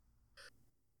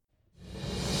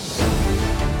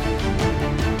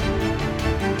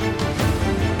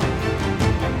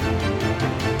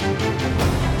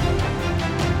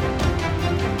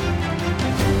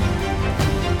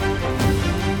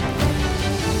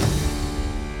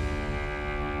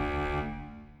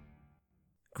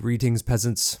Greetings,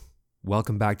 peasants.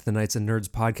 Welcome back to the Knights and Nerds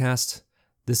podcast.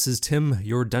 This is Tim,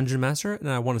 your Dungeon Master, and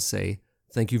I want to say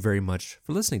thank you very much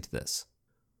for listening to this.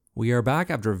 We are back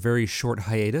after a very short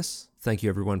hiatus. Thank you,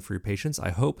 everyone, for your patience.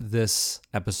 I hope this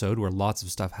episode, where lots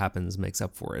of stuff happens, makes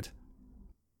up for it.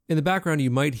 In the background, you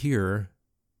might hear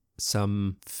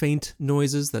some faint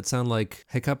noises that sound like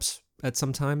hiccups at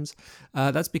some times.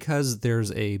 That's because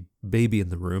there's a baby in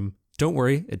the room. Don't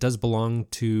worry, it does belong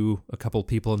to a couple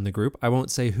people in the group. I won't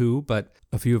say who, but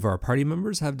a few of our party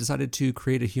members have decided to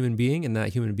create a human being, and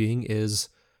that human being is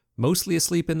mostly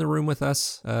asleep in the room with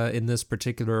us in this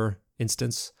particular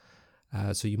instance.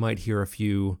 So you might hear a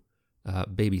few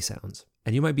baby sounds.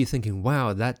 And you might be thinking,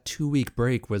 wow, that 2-week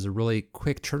break was a really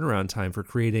quick turnaround time for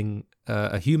creating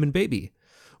a human baby.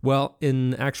 Well,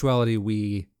 in actuality,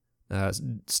 we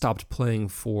stopped playing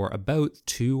for about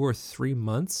 2 or 3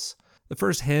 months. The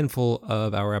first handful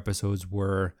of our episodes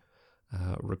were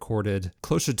recorded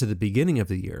closer to the beginning of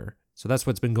the year, so that's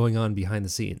what's been going on behind the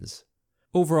scenes.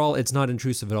 Overall, it's not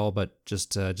intrusive at all, but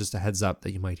just a heads up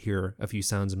that you might hear a few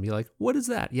sounds and be like, what is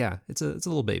that? Yeah, it's a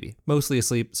little baby, mostly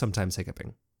asleep, sometimes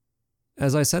hiccuping.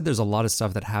 As I said, there's a lot of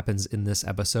stuff that happens in this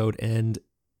episode, and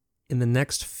in the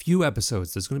next few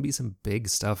episodes, there's going to be some big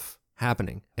stuff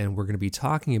happening, and we're going to be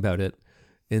talking about it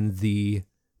in the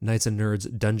Knights and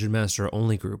Nerds Dungeon Master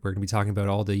only group. We're going to be talking about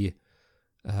all the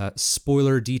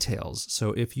spoiler details.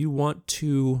 So if you want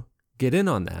to get in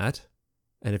on that,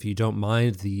 and if you don't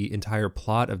mind the entire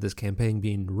plot of this campaign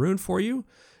being ruined for you,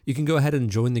 you can go ahead and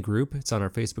join the group. It's on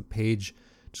our Facebook page.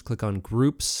 Just click on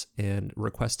groups and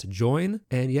request to join.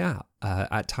 And yeah,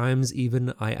 at times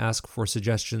even I ask for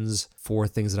suggestions for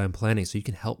things that I'm planning, so you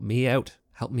can help me out.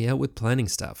 Help me out with planning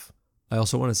stuff. I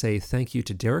also want to say thank you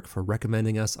to Derek for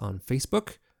recommending us on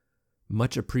Facebook.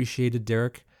 Much appreciated,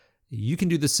 Derek. You can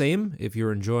do the same if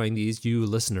you're enjoying these. You,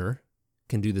 listener,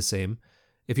 can do the same.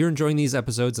 If you're enjoying these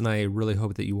episodes, and I really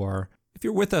hope that you are, if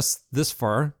you're with us this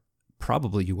far,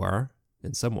 probably you are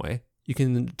in some way, you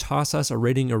can toss us a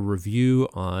rating or review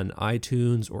on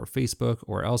iTunes or Facebook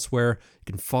or elsewhere.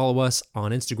 You can follow us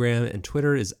on Instagram, and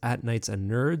Twitter is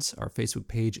 @KnightsAndNerds. Our Facebook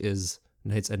page is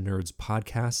Knights and Nerds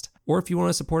Podcast. Or if you want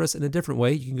to support us in a different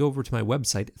way, you can go over to my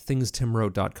website,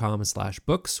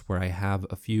 thingstimwrote.com/books, where I have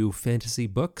a few fantasy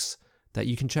books that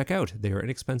you can check out. They are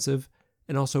inexpensive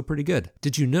and also pretty good.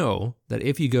 Did you know that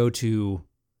if you go to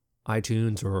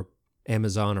iTunes or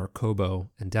Amazon or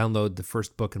Kobo and download the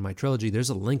first book in my trilogy,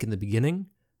 there's a link in the beginning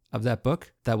of that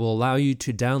book that will allow you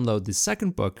to download the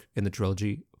second book in the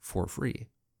trilogy for free.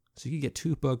 So you can get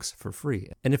 2 books for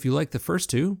free. And if you like the first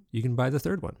 2, you can buy the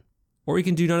third one. Or you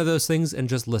can do none of those things and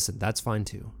just listen. That's fine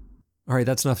too. All right,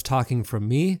 that's enough talking from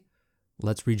me.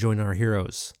 Let's rejoin our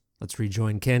heroes. Let's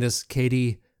rejoin Candace,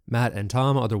 Katie, Matt, and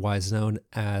Tom, otherwise known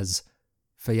as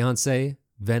Fiancé,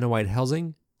 Vanna White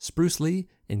Helsing, Spruce Lee,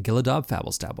 and Gilladob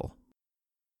Fabblestabble.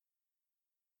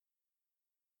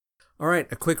 All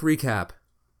right, a quick recap.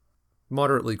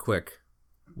 Moderately quick.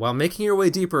 While making your way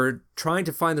deeper, trying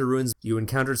to find the ruins, you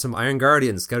encountered some Iron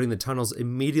Guardians scouting the tunnels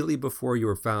immediately before you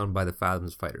were found by the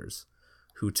Fathoms fighters,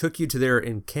 who took you to their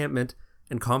encampment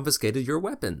and confiscated your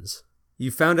weapons.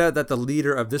 You found out that the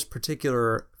leader of this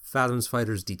particular Fathoms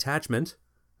fighters detachment,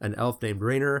 an elf named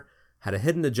Raynor, had a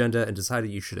hidden agenda and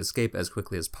decided you should escape as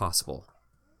quickly as possible.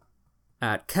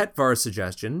 At Ketvar's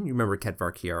suggestion, you remember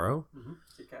Ketvar Kiaro? Mm-hmm.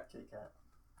 Kit-kat.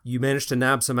 You managed to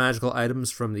nab some magical items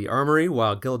from the armory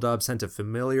while Gilladob sent a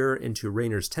familiar into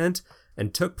Raynor's tent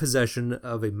and took possession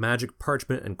of a magic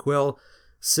parchment and quill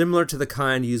similar to the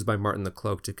kind used by Martin the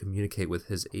Cloak to communicate with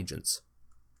his agents.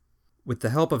 With the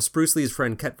help of Spruce Lee's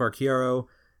friend Ketvar Kiaro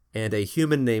and a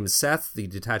human named Seth, the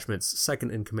detachment's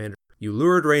second-in-command, you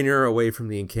lured Raynor away from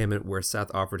the encampment where Seth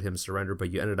offered him surrender,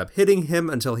 but you ended up hitting him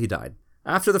until he died.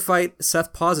 After the fight,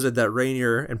 Seth posited that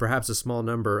Raynor and perhaps a small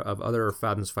number of other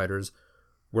Fathoms fighters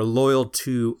were loyal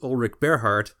to Ulrich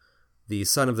Bearheart, the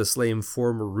son of the slain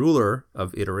former ruler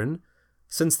of Iterin.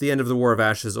 Since the end of the War of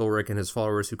Ashes, Ulrich and his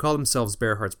followers, who call themselves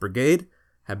Bearheart's Brigade,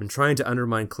 have been trying to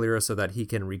undermine Clera so that he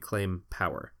can reclaim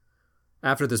power.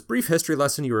 After this brief history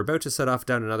lesson, you are about to set off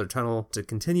down another tunnel to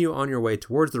continue on your way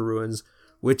towards the ruins,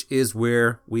 which is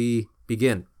where we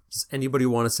begin. Does anybody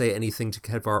want to say anything to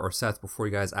Ketvar or Seth before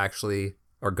you guys actually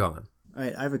are gone? All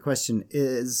right, I have a question.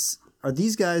 Are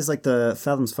these guys like the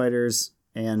Fathoms fighters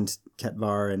and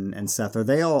Ketvar and Seth, are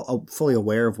they all fully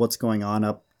aware of what's going on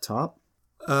up top?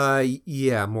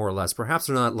 Yeah, more or less. Perhaps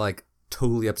they're not like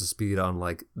totally up to speed on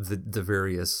like the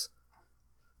various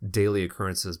daily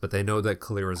occurrences, but they know that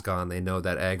Kalira's gone. They know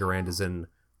that Agarand is in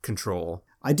control.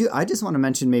 I just want to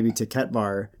mention maybe to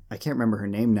Ketvar, I can't remember her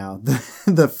name now,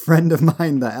 the friend of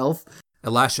mine, the elf.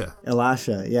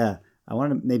 Elasha, yeah. I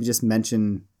want to maybe just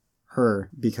mention her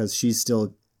because she's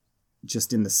still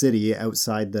just in the city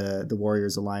outside the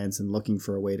Warriors Alliance and looking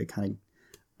for a way to kind of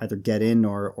either get in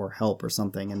or help or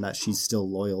something, and that she's still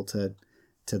loyal to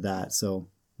that. So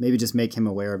maybe just make him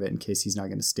aware of it in case he's not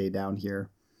going to stay down here.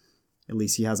 At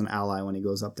least he has an ally when he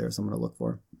goes up there, someone to look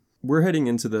for. We're heading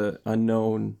into the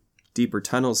unknown, deeper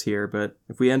tunnels here, but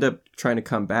if we end up trying to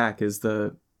come back, is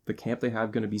the camp they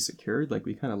have going to be secured? Like,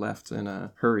 we kind of left in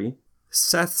a hurry.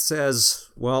 Seth says,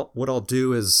 well, what I'll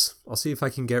do is I'll see if I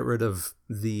can get rid of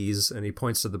these, and he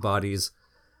points to the bodies,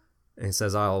 and he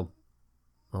says, I'll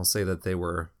say that they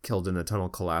were killed in a tunnel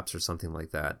collapse or something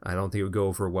like that. I don't think it would go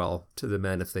over well to the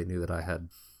men if they knew that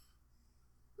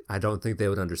I don't think they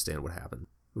would understand what happened.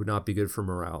 It would not be good for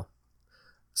morale.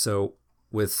 So,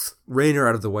 with Raynor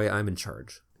out of the way, I'm in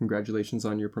charge. Congratulations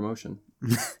on your promotion.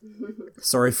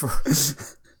 Sorry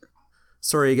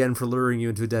again for luring you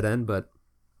into a dead end, but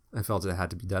I felt it had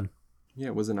to be done. Yeah,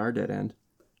 it wasn't our dead end.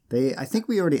 I think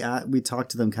we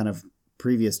talked to them kind of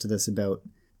previous to this about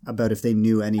if they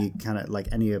knew any kind of like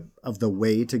any of the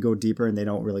way to go deeper, and they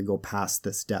don't really go past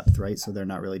this depth, right? So they're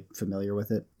not really familiar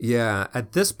with it. Yeah,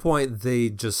 at this point, they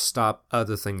just stop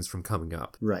other things from coming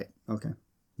up. Right, okay.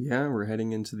 Yeah, we're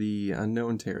heading into the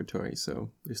unknown territory,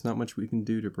 so there's not much we can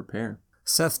do to prepare.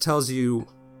 Seth tells you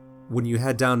when you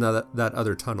head down that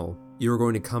other tunnel, you're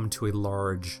going to come to a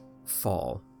large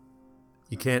fall.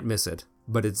 You can't miss it,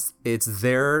 but it's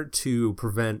there to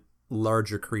prevent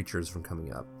larger creatures from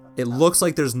coming up. It looks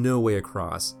like there's no way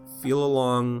across. Feel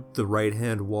along the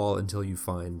right-hand wall until you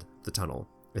find the tunnel.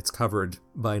 It's covered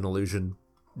by an illusion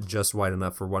just wide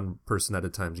enough for one person at a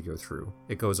time to go through.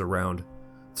 It goes around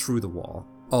through the wall.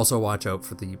 Also watch out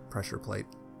for the pressure plate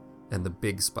and the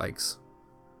big spikes.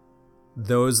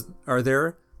 Those are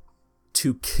there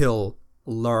to kill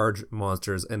large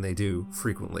monsters, and they do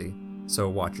frequently, so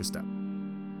watch your step.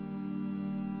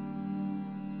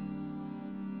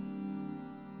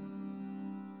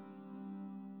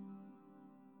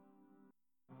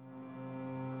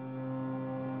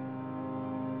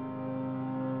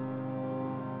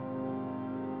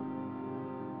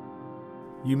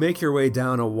 You make your way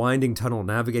down a winding tunnel,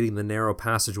 navigating the narrow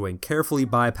passageway and carefully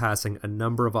bypassing a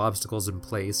number of obstacles in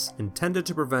place intended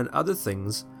to prevent other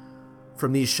things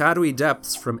from these shadowy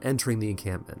depths from entering the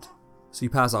encampment. So you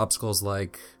pass obstacles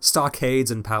like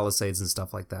stockades and palisades and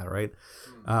stuff like that, right?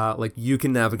 Like you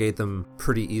can navigate them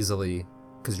pretty easily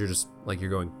because you're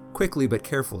going quickly but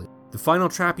carefully. The final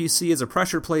trap you see is a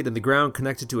pressure plate in the ground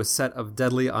connected to a set of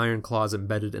deadly iron claws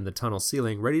embedded in the tunnel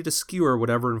ceiling, ready to skewer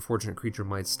whatever unfortunate creature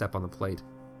might step on the plate.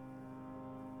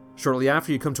 Shortly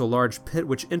after, you come to a large pit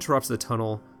which interrupts the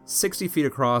tunnel, 60 feet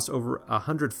across, over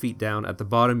 100 feet down. At the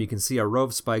bottom, you can see a row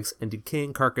of spikes and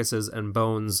decaying carcasses and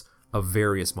bones of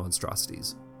various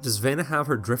monstrosities. Does Vanna have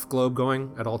her drift globe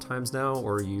going at all times now,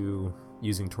 or are you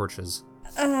using torches?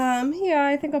 Yeah,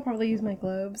 I think I'll probably use my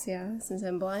globes, since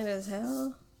I'm blind as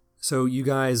hell. So you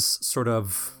guys sort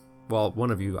of, well, one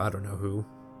of you, I don't know who,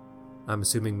 I'm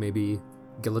assuming maybe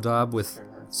Giladab with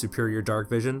superior dark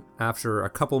vision. After a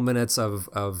couple minutes of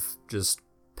just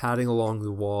padding along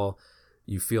the wall,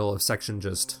 you feel a section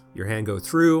your hand go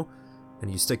through,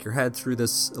 and you stick your head through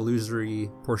this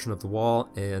illusory portion of the wall,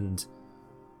 and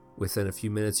within a few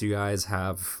minutes you guys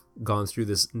have gone through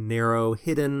this narrow,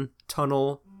 hidden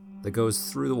tunnel that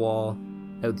goes through the wall,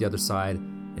 out the other side,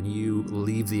 and you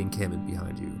leave the encampment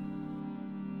behind you.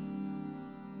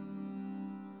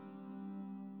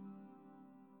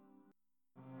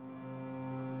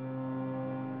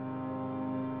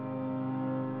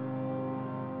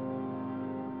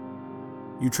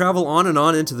 You travel on and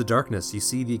on into the darkness. You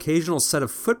see the occasional set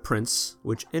of footprints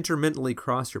which intermittently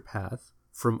cross your path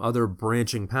from other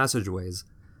branching passageways,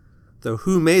 though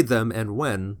who made them and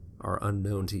when are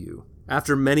unknown to you.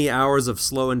 After many hours of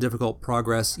slow and difficult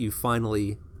progress, you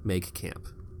finally make camp.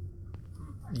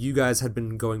 You guys had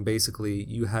been going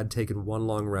you had taken one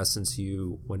long rest since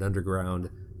you went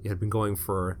underground. You had been going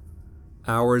for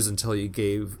hours until you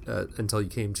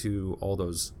came to all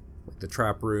those, like the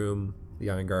trap room, the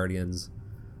Iron Guardians.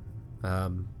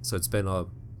 So it's been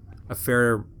a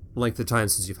fair length of time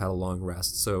since you've had a long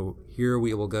rest. So here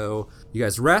we will go. You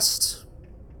guys rest.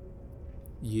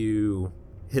 You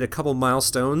hit a couple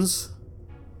milestones,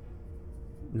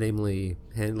 namely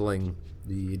handling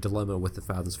the dilemma with the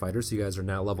Fathoms Fighter. So you guys are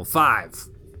now level 5.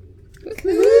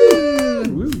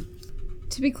 Woo.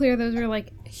 To be clear, those are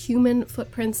like human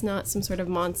footprints, not some sort of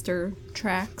monster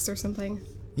tracks or something.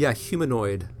 Yeah,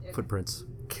 humanoid footprints.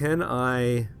 Can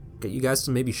I get you guys to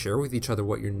maybe share with each other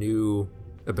what your new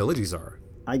abilities are?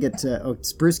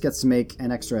 Bruce gets to make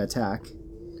an extra attack,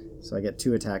 so I get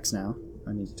 2 attacks now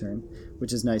on each turn,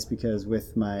 which is nice because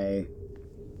with my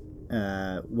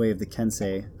Way of the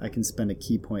Kensei, I can spend a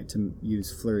key point to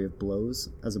use Flurry of Blows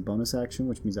as a bonus action,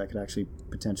 which means I could actually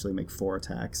potentially make 4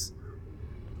 attacks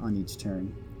on each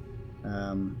turn.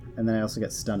 And then I also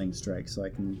get Stunning Strike, so I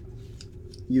can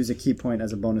use a key point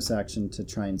as a bonus action to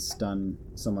try and stun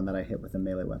someone that I hit with a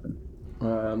melee weapon.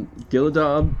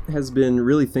 Giladab has been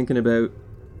really thinking about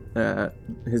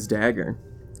his dagger,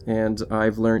 and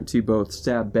I've learned to both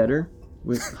stab better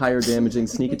with higher damaging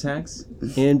sneak attacks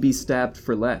and be stabbed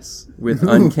for less with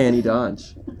uncanny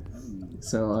dodge.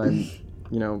 So I'm,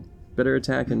 better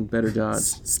attack and better dodge.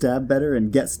 Stab better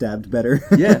and get stabbed better.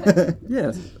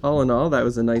 Yeah. All in all, that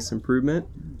was a nice improvement.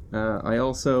 I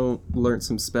also learned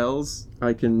some spells.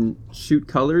 I can shoot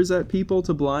colors at people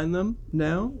to blind them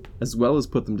now, as well as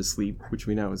put them to sleep, which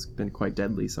we know has been quite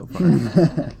deadly so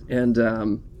far.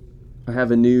 And I have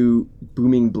a new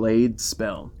Booming Blade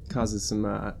spell. Causes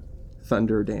some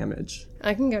thunder damage.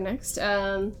 I can go next.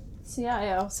 So yeah,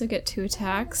 I also get 2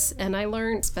 attacks, and I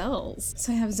learned spells.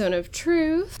 So I have Zone of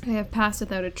Truth, I have Pass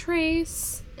Without a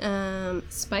Trace,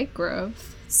 Spike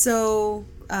Growth. So,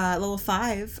 level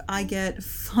 5, I get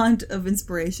Font of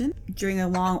Inspiration. During a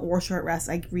long or short rest,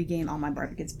 I regain all my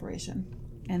bardic inspiration.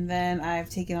 And then I've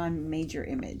taken on Major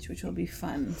Image, which will be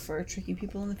fun for tricking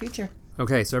people in the future.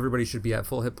 Okay, so everybody should be at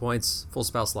full hit points, full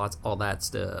spell slots, all that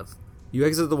stuff. You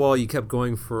exited the wall, you kept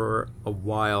going for a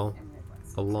while,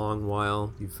 a long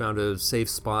while. You found a safe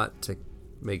spot to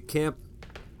make camp,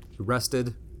 you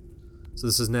rested. So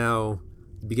this is now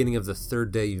the beginning of the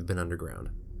 3rd day you've been underground.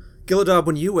 Giladab,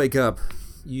 when you wake up,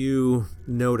 you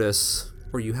notice,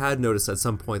 or you had noticed at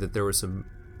some point, that there was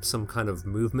some kind of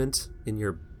movement in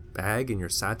your bag, in your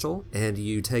satchel, and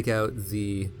you take out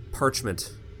the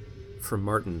parchment from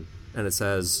Martin, and it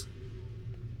says,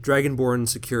 Dragonborn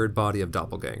secured body of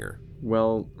doppelganger.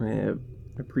 Well, I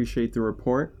appreciate the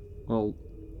report. I'll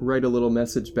write a little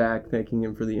message back thanking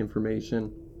him for the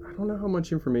information. I don't know how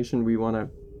much information we want to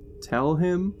tell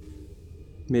him.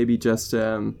 Maybe just,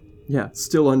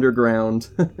 still underground.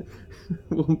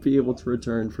 Won't be able to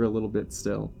return for a little bit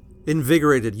still.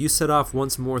 Invigorated, you set off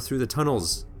once more through the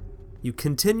tunnels. You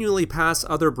continually pass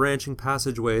other branching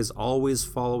passageways, always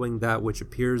following that which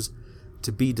appears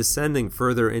to be descending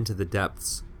further into the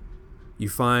depths. You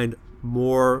find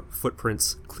more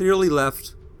footprints clearly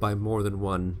left by more than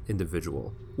one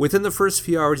individual. Within the first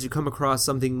few hours, you come across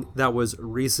something that was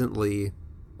recently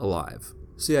alive.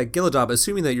 So yeah, Giladab,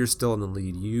 assuming that you're still in the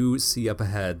lead, you see up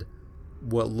ahead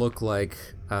what look like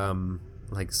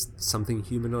something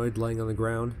humanoid laying on the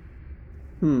ground.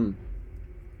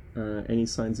 Any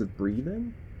signs of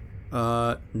breathing?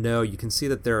 No, you can see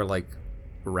that there are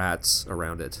rats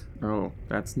around it. Oh,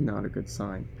 that's not a good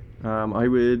sign. I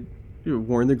would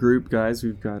warn the group, guys,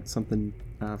 we've got something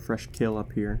fresh kill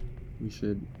up here. We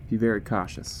should be very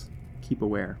cautious. Keep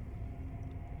aware.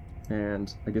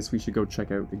 And I guess we should go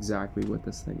check out exactly what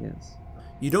this thing is.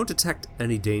 You don't detect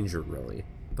any danger, really,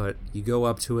 but you go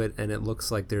up to it, and it looks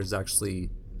like there's actually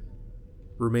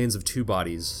remains of 2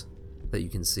 bodies that you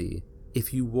can see.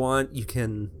 If you want, you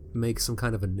can make some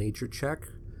kind of a nature check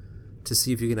to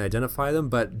see if you can identify them,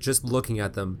 but just looking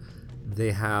at them,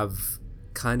 they have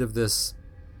kind of this,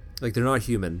 they're not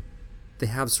human. They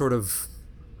have sort of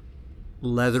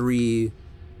leathery,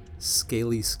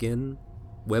 scaly skin,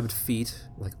 webbed feet,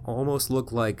 almost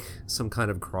look like some kind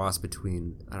of cross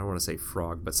between, I don't want to say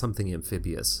frog, but something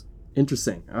amphibious.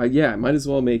 Interesting. Yeah, might as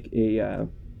well make a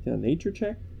nature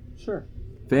check? Sure.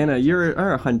 Vanna, you're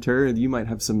a hunter, and you might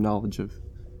have some knowledge of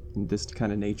this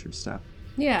kind of nature stuff.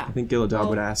 Yeah. I think Giladab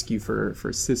would ask you for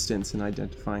assistance in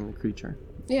identifying the creature.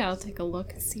 Yeah, I'll take a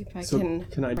look and see if I can...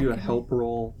 Can I do a help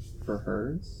roll for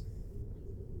hers?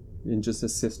 And just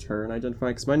assist her in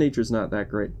identifying? Because my nature's not that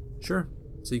great. Sure.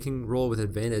 So you can roll with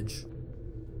advantage.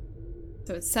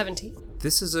 So it's 17.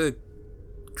 This is a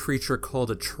creature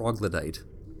called a troglodyte.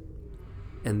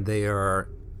 And they are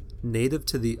native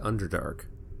to the Underdark.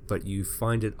 But you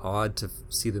find it odd to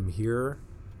see them here,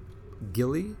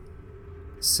 Gilly,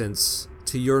 since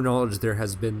to your knowledge there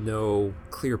has been no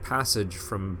clear passage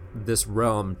from this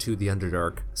realm to the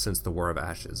Underdark since the War of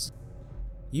Ashes.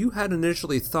 You had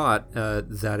initially thought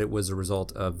that it was a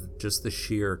result of just the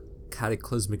sheer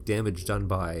cataclysmic damage done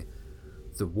by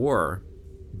the war,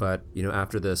 but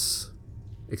after this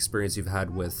experience you've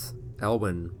had with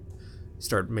Elwyn,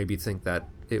 start maybe think that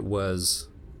it was,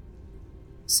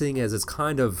 seeing as it's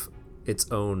kind of its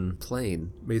own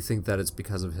plane, maybe think that it's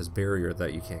because of his barrier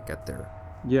that you can't get there.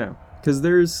 Yeah, because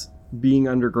there's being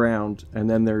underground and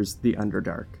then there's the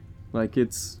Underdark.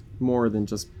 It's more than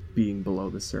just being below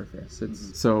the surface.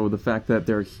 So the fact that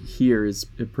they're here is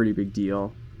a pretty big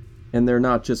deal. And they're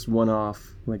not just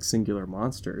one-off, like, singular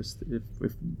monsters.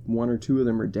 If one or two of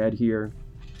them are dead here,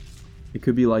 it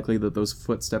could be likely that those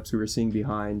footsteps we were seeing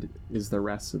behind is the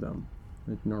rest of them.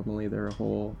 Like, normally they're a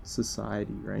whole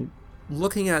society, right?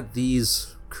 Looking at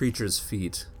these creatures'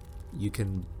 feet, you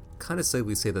can kind of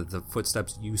safely say that the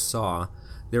footsteps you saw,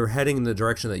 they were heading in the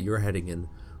direction that you're heading in,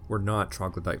 were not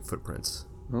troglodyte footprints.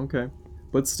 Okay.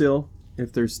 But still,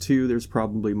 if there's two, there's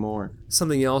probably more.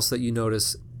 Something else that you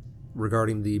notice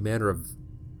regarding the manner of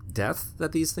death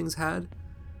that these things had,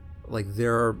 like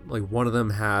one of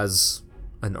them has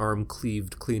an arm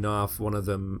cleaved clean off, one of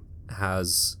them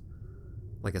has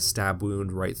like a stab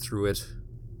wound right through it.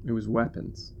 It was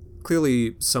weapons.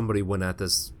 Clearly somebody went at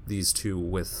these two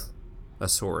with a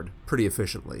sword pretty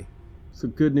efficiently. So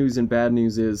good news and bad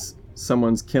news is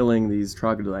someone's killing these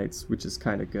troglodytes, which is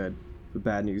kind of good. The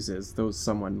bad news is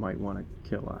someone might want to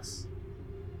kill us.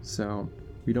 So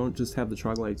we don't just have the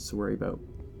troglodytes to worry about.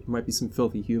 There might be some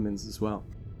filthy humans as well.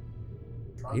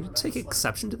 You take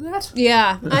exception to that?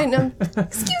 Yeah, I know.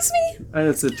 Excuse me? And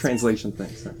it's a translation thing.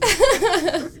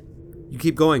 So. You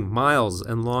keep going. Miles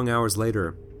and long hours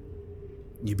later,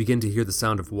 you begin to hear the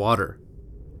sound of water.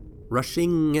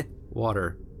 Rushing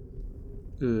water.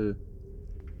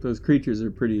 Those creatures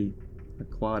are pretty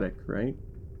aquatic, right?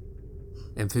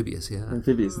 Amphibious, yeah.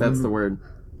 Amphibious, that's the word.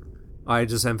 I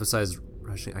just emphasized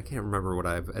rushing. I can't remember what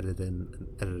I've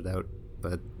edited out,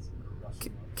 but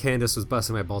Candace was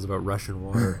busting my balls about Russian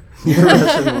water.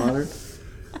 Russian water.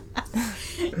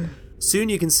 Soon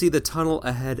you can see the tunnel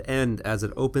ahead end as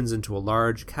it opens into a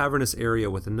large, cavernous area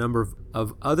with a number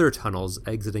of other tunnels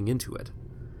exiting into it.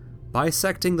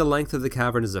 Bisecting the length of the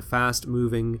cavern is a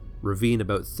fast-moving ravine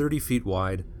about 30 feet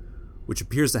wide, which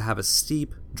appears to have a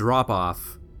steep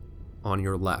drop-off on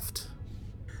your left.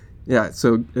 Yeah,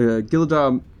 so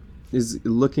Gilladab is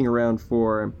looking around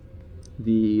for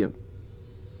the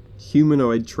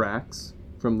humanoid tracks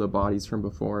from the bodies from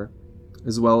before,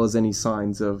 as well as any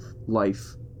signs of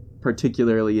life,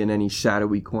 particularly in any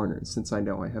shadowy corners, since I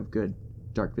know I have good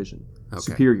dark vision. Okay.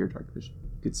 Superior dark vision,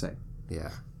 you could say.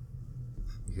 Yeah,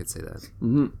 you could say that.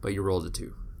 Mm-hmm. But you rolled a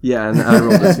 2. Yeah, and I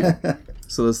rolled a 2.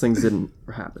 So those things didn't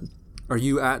happen. Are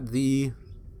you at the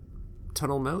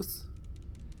tunnel mouth?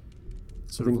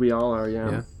 I think we all are,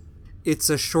 yeah. It's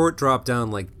a short drop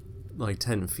down, like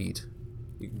 10 feet.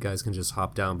 You guys can just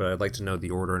hop down, but I'd like to know the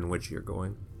order in which you're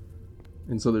going.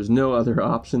 And so there's no other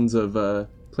options of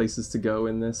places to go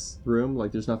in this room?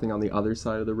 Like there's nothing on the other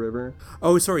side of the river?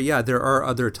 Oh, sorry, yeah, there are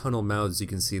other tunnel mouths. You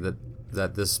can see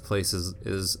that this place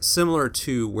is similar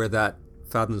to where that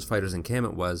Fathom's Fighters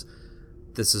encampment was.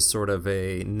 This is sort of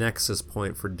a nexus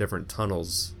point for different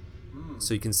tunnels.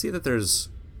 So you can see that there's,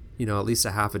 at least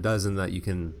a half a dozen that you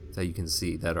can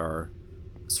see that are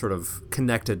sort of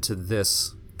connected to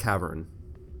this cavern.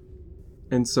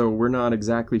 And so we're not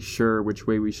exactly sure which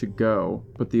way we should go,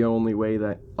 but the only way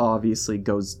that obviously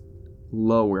goes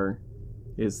lower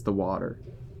is the water.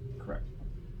 Correct.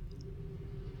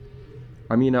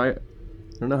 I mean, I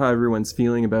don't know how everyone's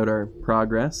feeling about our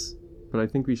progress, but I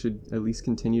think we should at least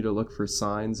continue to look for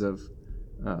signs of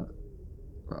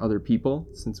other people,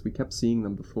 since we kept seeing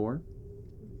them before.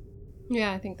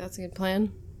 Yeah, I think that's a good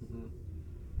plan.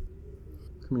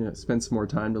 I'm going to spend some more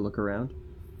time to look around.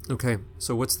 Okay,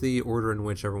 so what's the order in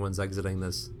which everyone's exiting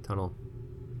this tunnel?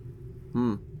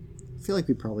 I feel like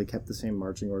we probably kept the same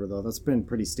marching order, though. That's been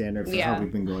pretty standard for how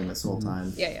we've been going this whole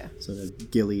time. Yeah. So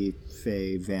Gilly,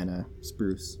 Faye, Vanna,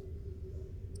 Spruce.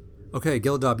 Okay,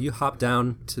 Gilladab, you hop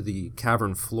down to the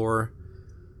cavern floor,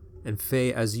 and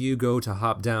Faye, as you go to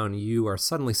hop down, you are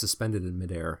suddenly suspended in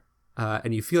midair,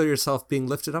 and you feel yourself being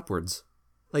lifted upwards.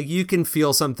 Like, you can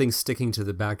feel something sticking to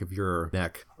the back of your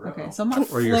neck. Okay, so I'm not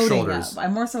Or your floating shoulders. up. I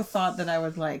more so thought that I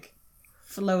was like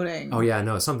floating. Oh yeah,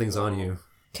 no, something's on you.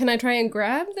 Can I try and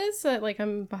grab this?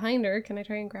 I'm behind her. Can I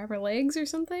try and grab her legs or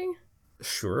something?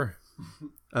 Sure.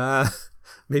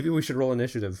 Maybe we should roll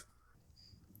initiative.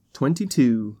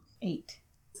 22. 8.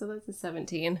 So that's a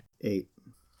 17. 8.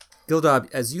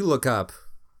 Gilladab, as you look up...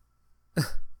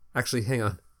 Actually, hang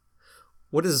on.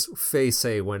 What does Faye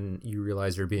say when you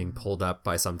realize you're being pulled up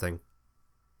by something?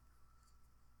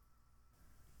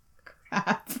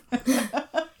 Crap.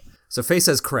 So Faye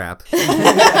says crap.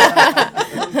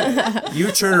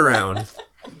 You turn around.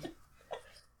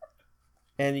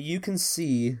 And you can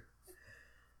see...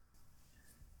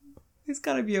 There's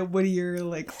gotta be a wittier,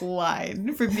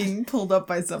 line for being pulled up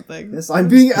by something. Yes, I'm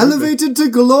being elevated to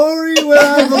glory where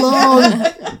I belong.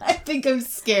 I think I'm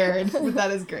scared, but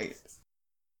that is great.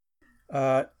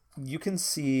 You can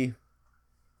see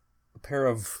a pair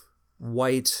of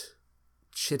white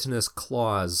chitinous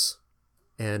claws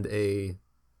and a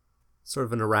sort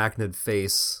of an arachnid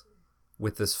face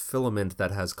with this filament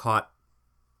that has caught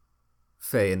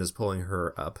Faye and is pulling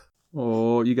her up.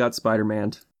 Oh, you got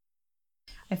Spider-Man.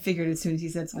 I figured as soon as he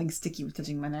said something sticky was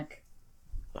touching my neck.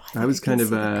 I was kind of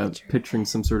see the picture. picturing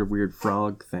some sort of weird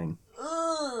frog thing.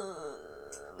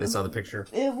 It's on the picture.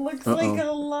 It looks Uh-oh. like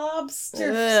a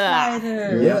lobster Ugh.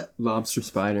 spider. Yep. Lobster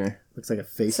spider. Looks like a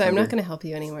face. So I'm not hugger. going to help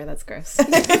you anymore. That's gross.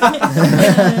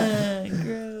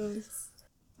 Gross.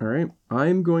 All right.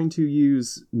 I'm going to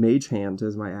use Mage Hand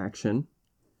as my action.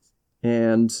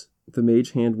 And the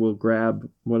Mage Hand will grab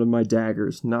one of my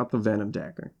daggers, not the Venom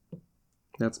dagger.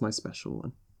 That's my special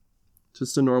one.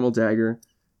 Just a normal dagger.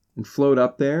 And float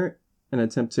up there and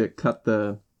attempt to cut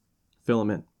the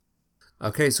filament.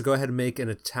 Okay, so go ahead and make an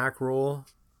attack roll.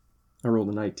 I rolled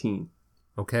a 19.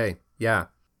 Okay, yeah.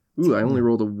 Ooh, I only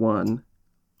rolled a 1.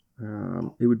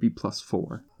 It would be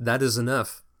 +4. That is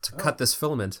enough to cut this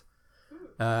filament.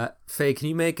 Faye, can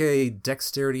you make a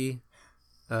dexterity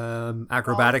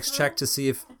acrobatics check to see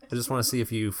if... I just want to see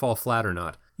if you fall flat or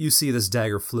not. You see this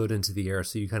dagger float into the air,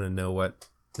 so you kind of know what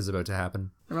is about to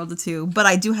happen. I rolled a 2, but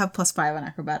I do have +5 on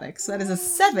acrobatics, so that is a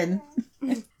 7.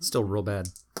 Still real bad.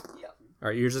 All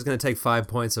right, you're just going to take 5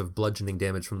 points of bludgeoning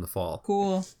damage from the fall.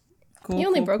 Cool. You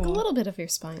only broke a little bit of your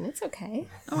spine. It's okay.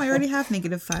 Oh, I already have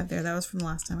 -5 there. That was from the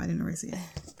last time. I didn't erase it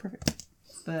yet. Perfect.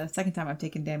 It's the second time I've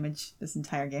taken damage this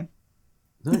entire game.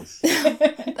 Nice.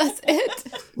 That's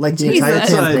it. Like the entire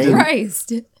Jesus campaign. Christ.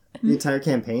 The entire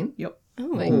campaign. Yep. Oh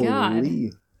my god.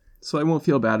 Holy. So I won't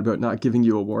feel bad about not giving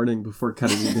you a warning before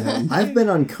cutting you down. I've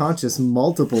been unconscious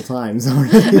multiple times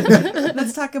already.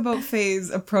 Let's talk about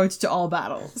Faye's approach to all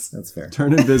battles. That's fair.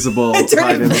 Turn invisible,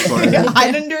 hide in the corner.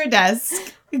 Hide under a desk.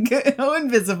 Go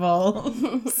invisible.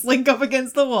 Slink up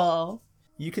against the wall.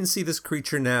 You can see this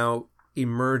creature now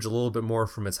emerge a little bit more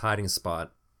from its hiding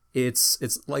spot. It's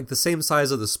like the same size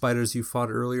of the spiders you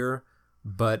fought earlier,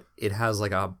 but it has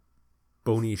like a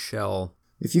bony shell.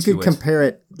 If you to could it. compare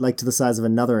it like to the size of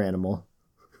another animal,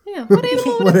 Yeah, what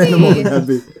animal would what it animal be? would that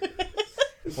be?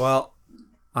 Well,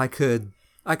 I could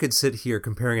sit here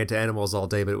comparing it to animals all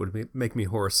day, but it would make me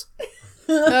hoarse.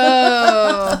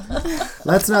 Oh.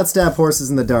 Let's not stab horses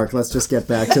in the dark. Let's just get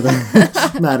back to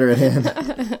the matter at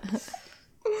hand.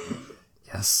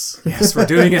 Yes, we're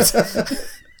doing it.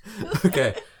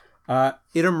 Okay.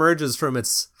 It emerges from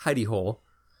its hidey hole,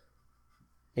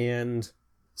 and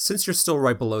since you're still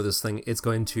right below this thing, it's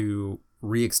going to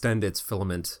re-extend its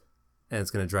filament, and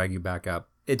it's going to drag you back up.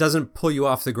 It doesn't pull you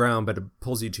off the ground, but it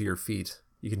pulls you to your feet.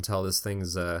 You can tell this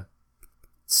thing's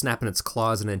snapping its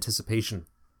claws in anticipation.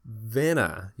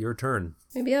 Vanna, your turn.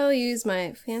 Maybe I'll use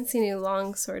my fancy new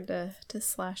longsword to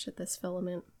slash at this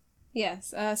filament.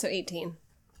 Yes, so 18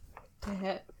 to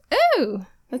hit. Oh!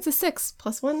 That's a 6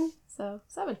 plus 1, so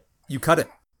 7. You cut it.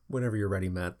 Whenever you're ready,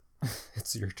 Matt.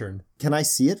 It's your turn. Can I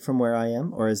see it from where I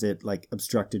am, or is it like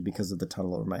obstructed because of the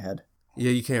tunnel over my head?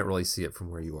 Yeah, you can't really see it from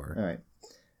where you are. All right.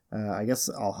 I guess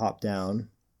I'll hop down.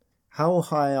 How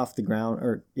high off the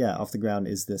ground, off the ground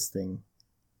is this thing?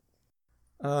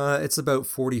 It's about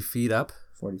 40 feet up.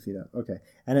 40 feet up. Okay.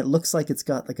 And it looks like it's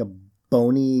got like a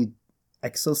bony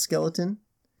exoskeleton.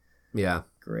 Yeah.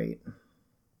 Great.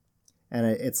 And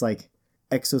it's like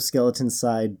exoskeleton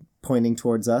side pointing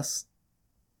towards us.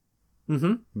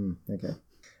 Mm-hmm. Okay.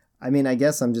 I mean, I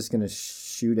guess I'm just going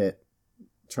to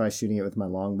try shooting it with my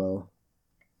longbow.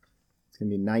 It's going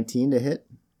to be 19 to hit.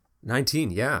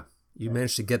 19, yeah. You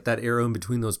managed to get that arrow in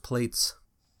between those plates.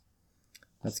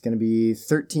 That's going to be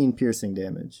 13 piercing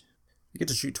damage. You get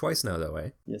to shoot twice now, though, eh?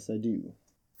 Yes, I do.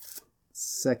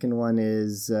 Second one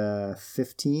is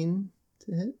 15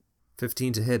 to hit.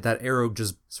 15 to hit. That arrow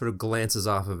just sort of glances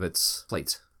off of its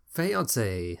plate.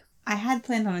 Fiancé. I had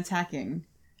planned on attacking,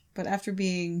 but after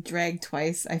being dragged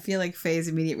twice, I feel like Faye's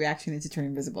immediate reaction is to turn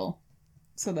invisible,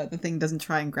 so that the thing doesn't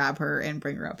try and grab her and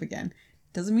bring her up again.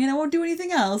 Doesn't mean I won't do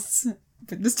anything else,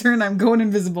 but this turn I'm going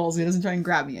invisible so he doesn't try and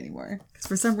grab me anymore. Because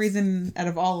for some reason, out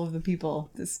of all of the people,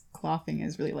 this claw thing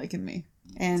is really liking me.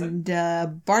 And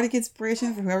bardic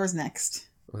inspiration for whoever's next.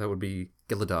 Well, that would be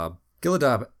Gilladab.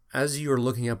 Gilladab, as you are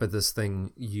looking up at this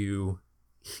thing, you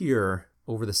hear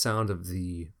over the sound of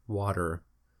the water,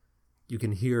 you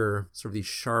can hear sort of these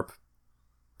sharp,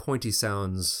 pointy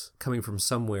sounds coming from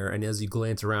somewhere, and as you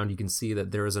glance around, you can see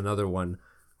that there is another one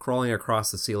crawling across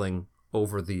the ceiling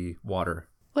over the water.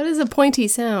 What is a pointy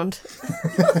sound?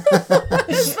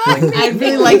 I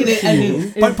really like it.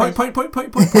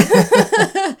 Point.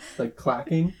 Like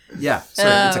clacking. Yeah,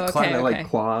 sorry, it's a okay. Kind of like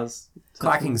claws.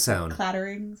 clacking sound.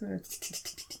 Clatterings or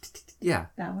Yeah,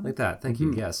 that one. like that. Thank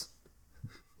you, yes.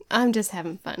 I'm just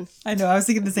having fun. I know, I was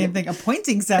thinking the same thing. A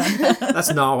pointing sound.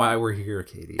 That's not why we're here,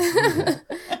 Katie.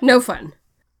 No fun.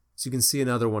 So you can see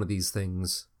another one of these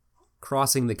things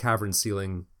crossing the cavern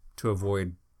ceiling to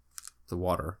avoid the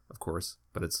water, of course,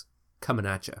 but it's coming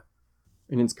at you.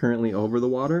 And it's currently over the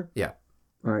water? Yeah.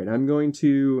 All right, I'm going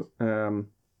to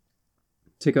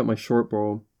take out my short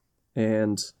bow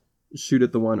and shoot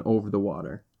at the one over the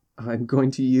water. I'm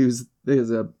going to use,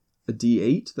 there's a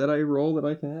D8 that I roll that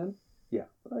I can add. Yeah,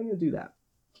 I'm going to do that.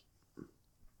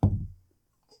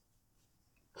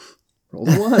 Roll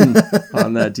a 1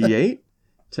 on that D8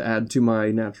 to add to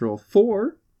my natural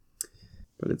 4,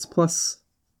 but it's plus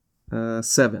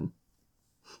 7.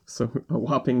 So a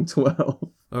whopping 12.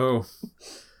 Oh.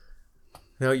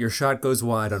 No, your shot goes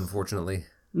wide, unfortunately.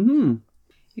 Mm-hmm.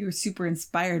 You were super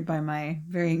inspired by my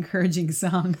very encouraging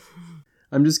song.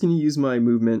 I'm just going to use my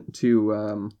movement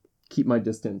to keep my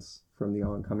distance from the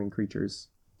oncoming creatures.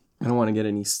 I don't want to get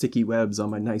any sticky webs on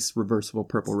my nice reversible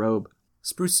purple robe.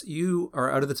 Spruce, you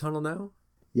are out of the tunnel now?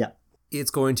 Yeah.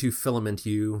 It's going to filament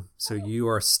you, so you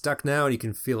are stuck now and you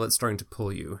can feel it starting to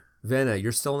pull you. Vanna,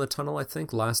 you're still in the tunnel, I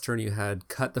think. Last turn you had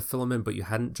cut the filament, but you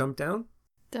hadn't jumped down.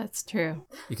 That's true.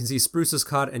 You can see Spruce is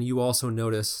caught, and you also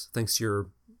notice, thanks to your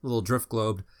little drift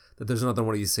globe, that there's another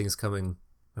one of these things coming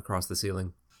across the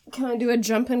ceiling. Can I do a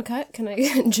jump and cut? Can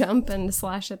I jump and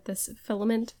slash at this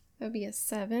filament? That would be a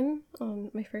 7 on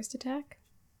my first attack.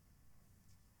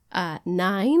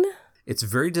 9. It's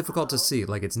very difficult to see,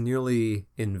 like it's nearly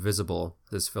invisible,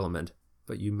 this filament,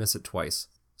 but you miss it twice.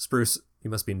 Spruce, you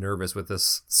must be nervous with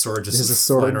this sword just There's a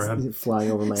sword flying around.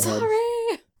 flying over my head. Sorry!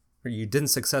 You didn't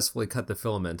successfully cut the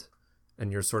filament,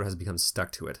 and your sword has become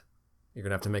stuck to it. You're going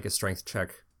to have to make a strength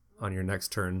check on your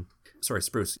next turn. Sorry,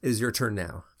 Spruce, it is your turn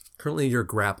now. Currently, you're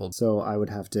grappled. So I would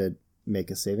have to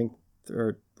make a saving,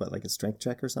 or what, like a strength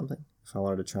check or something, if I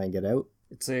wanted to try and get out.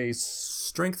 It's a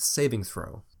strength saving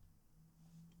throw.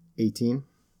 18.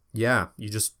 Yeah, you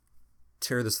just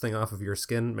tear this thing off of your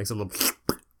skin, makes a little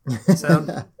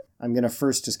sound. I'm going to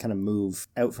first just kind of move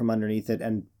out from underneath it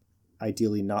and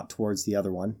ideally not towards the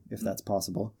other one, if that's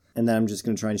possible. And then I'm just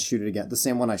going to try and shoot it again. The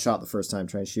same one I shot the first time,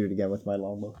 try and shoot it again with my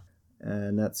longbow.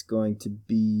 And that's going to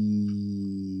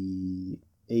be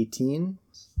 18.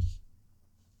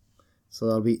 So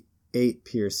that'll be 8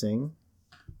 piercing.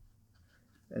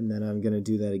 And then I'm going to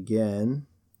do that again.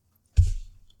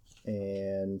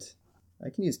 And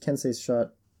I can use Kensei's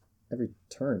shot every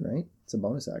turn, right? It's a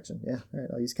bonus action. Yeah, all right,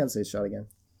 I'll use Kensei's shot again.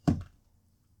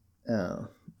 Oh,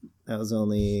 that was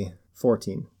only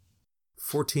 14.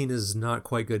 14 is not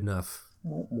quite good enough.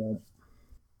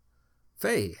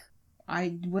 Faye.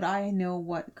 Would I know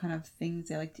what kind of things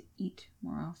they like to eat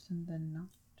more often than not?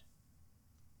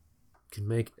 Can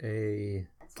make a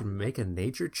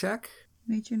nature check.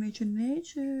 Nature.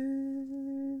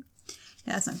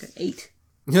 Yeah, that's not good. 8.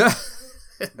 Yeah.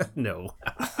 No.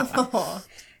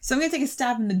 So I'm going to take a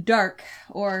stab in the dark,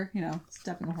 or,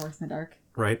 stepping a horse in the dark.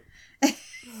 Right.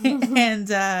 And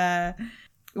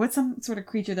what's some sort of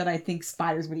creature that I think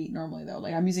spiders would eat normally, though?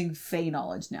 Like, I'm using Fey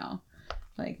knowledge now.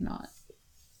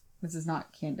 This is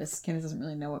not Candace. Candace doesn't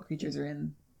really know what creatures are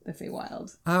in the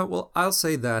Feywild. Well, I'll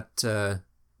say that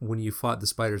when you fought the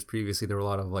spiders previously, there were a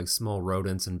lot of like small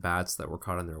rodents and bats that were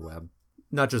caught in their web.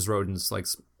 Not just rodents, like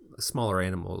smaller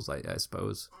animals, I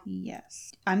suppose.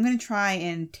 Yes. I'm going to try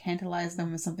and tantalize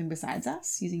them with something besides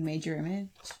us, using Major Image.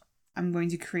 I'm going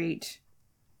to create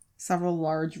several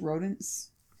large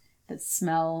rodents that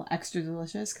smell extra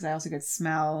delicious, because I also get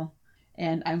smell,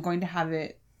 and I'm going to have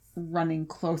it running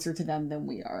closer to them than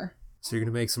we are. So you're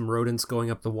going to make some rodents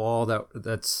going up the wall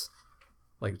that's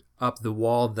like up the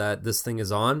wall that this thing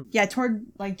is on? Yeah, toward,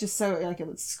 just so, it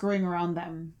was scurrying around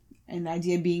them. And the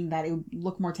idea being that it would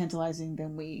look more tantalizing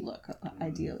than we look,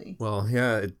 ideally. Well,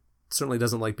 yeah, it certainly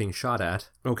doesn't like being shot at.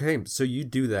 Okay, so you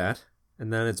do that,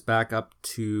 and then it's back up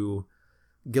to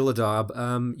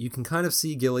Gilladob. You can kind of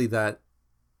see, Gilly, that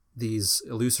these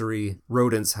illusory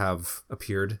rodents have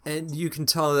appeared, and you can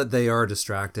tell that they are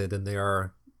distracted, and they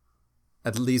are,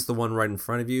 at least the one right in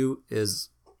front of you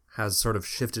has sort of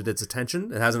shifted its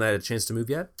attention. It hasn't had a chance to move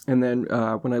yet. And then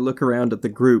when I look around at the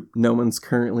group, no one's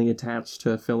currently attached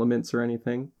to filaments or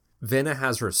anything. Vanna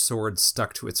has her sword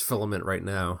stuck to its filament right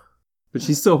now. But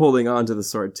she's still holding on to the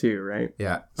sword too, right?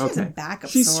 Yeah. She has a backup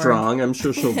She's sword. strong. I'm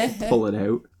sure she'll pull it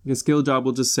out. I guess Gilladob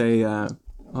will just say,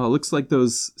 looks like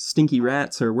those stinky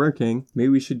rats are working. Maybe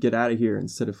we should get out of here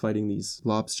instead of fighting these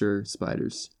lobster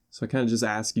spiders. So I kind of just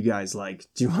ask you guys, do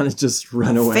you want to just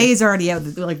run away? Faye's already out,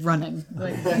 running.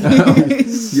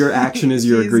 Your action is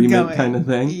your She's agreement going. kind of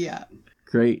thing? Yeah.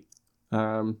 Great.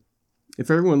 If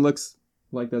everyone looks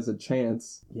like there's a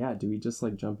chance, do we just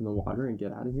jump in the water and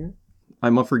get out of here?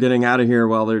 I'm up for getting out of here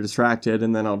while they're distracted,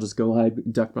 and then I'll just go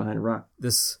duck behind a rock.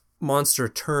 This monster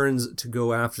turns to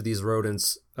go after these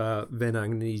rodents, Vanna, I'm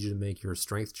going to need you to make your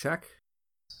strength check.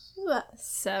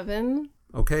 7.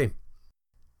 Okay.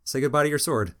 Say goodbye to your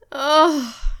sword.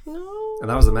 Oh, no. And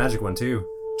that was a magic one, too.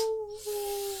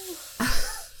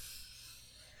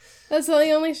 That's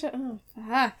the only shot. Oh,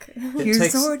 fuck. Here's your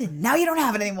sword, and now you don't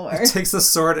have it anymore. It takes the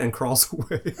sword and crawls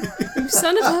away. You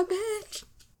son of a bitch.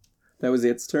 That was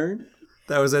its turn?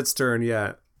 That was its turn,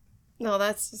 yeah. No,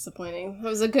 that's disappointing. It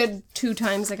was a good 2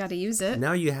 times I got to use it.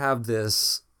 Now you have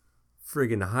this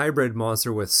friggin' hybrid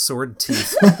monster with sword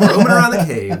teeth roaming around the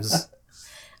caves.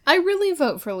 I really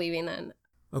vote for leaving then.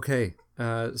 Okay,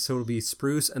 so it'll be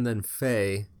Spruce and then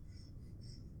Faye.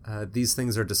 These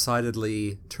things are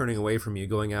decidedly turning away from you,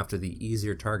 going after the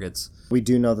easier targets. We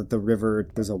do know that the river,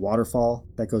 there's a waterfall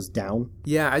that goes down.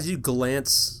 Yeah, as you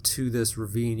glance to this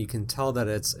ravine, you can tell that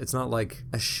it's not like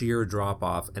a sheer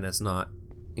drop-off, and it's not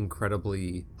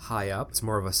incredibly high up. It's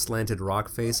more of a slanted rock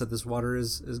face that this water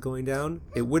is going down.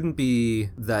 It wouldn't be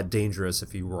that dangerous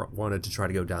if you wanted to try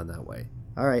to go down that way.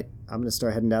 All right, I'm going to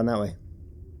start heading down that way.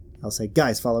 I'll say,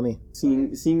 guys, follow me.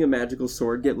 Seeing a magical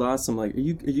sword get lost, I'm like, are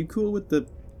you cool with the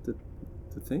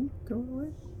thing going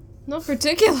away? Not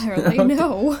particularly, Okay.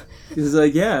 no. He's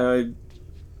like, yeah, I don't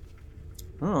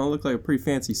know, look like a pretty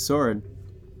fancy sword.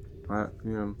 Or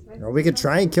we could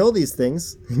try and kill these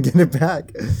things and get it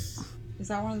back. Is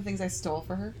that one of the things I stole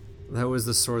for her? That was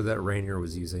the sword that Rainier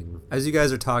was using. As you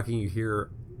guys are talking, you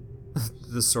hear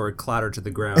the sword clatter to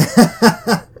the ground.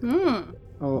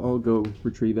 I'll go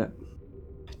retrieve it.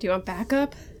 Do you want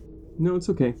backup? No, it's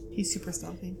okay. He's super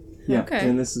stealthy. Yeah, Okay.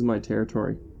 and this is my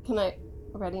territory. Can I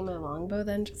ready my longbow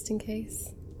then, just in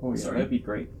case? Oh, yeah, that'd be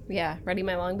great. Yeah, ready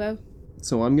my longbow?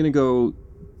 So I'm gonna go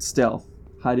stealth,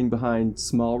 hiding behind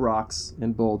small rocks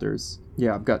and boulders.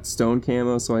 Yeah, I've got stone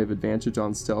camo, so I have advantage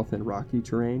on stealth in rocky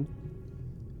terrain.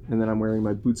 And then I'm wearing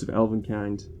my boots of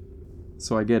Elvenkind,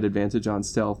 so I get advantage on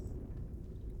stealth.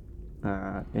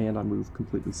 And I move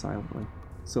completely silently.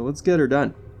 So let's get her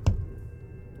done.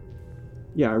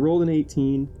 Yeah, I rolled an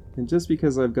 18, and just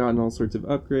because I've gotten all sorts of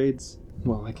upgrades,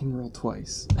 well, I can roll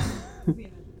twice.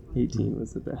 18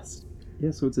 was the best.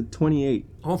 Yeah, so it's a 28.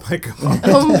 Oh my god.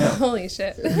 Oh, holy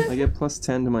shit. I get plus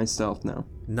 10 to my stealth now.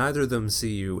 Neither of them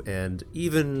see you, and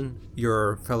even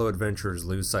your fellow adventurers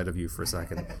lose sight of you for a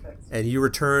second. And you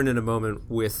return in a moment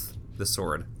with the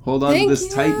sword. Hold on Thank to this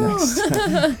you. tight next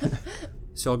time.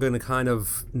 So you're going to kind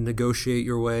of negotiate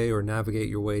your way or navigate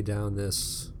your way down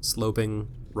this sloping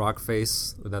rock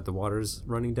face that the water's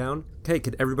running down. Okay,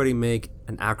 could everybody make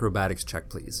an acrobatics check,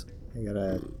 please? I got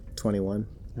a 21.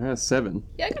 7.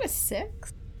 Yeah, I got a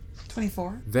 6.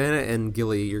 24. Vanna and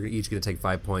Gilly, you're each going to take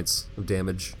 5 points of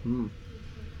damage.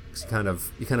 'Cause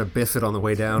you kind of biff it on the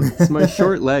way down. It's my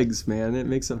short legs, man. It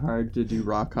makes it hard to do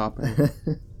rock hopping.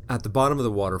 At the bottom of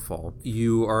the waterfall,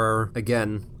 you are,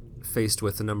 again, faced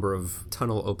with a number of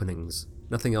tunnel openings.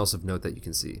 Nothing else of note that you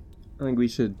can see. I think we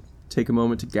should take a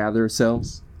moment to gather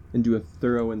ourselves and do a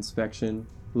thorough inspection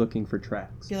looking for I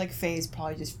tracks. feel like Faye's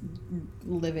probably just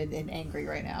livid and angry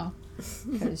right now.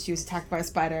 Because she was attacked by a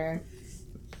spider.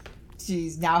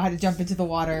 She's now had to jump into the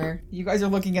water. You guys are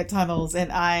looking at tunnels, and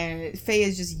Faye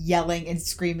is just yelling and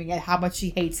screaming at how much she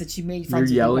hates that she made You're friends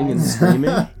with yelling you and guys.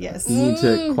 screaming? Yes. You need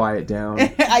to quiet down.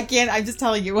 I can't. I'm just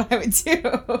telling you what I would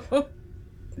do.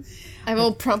 I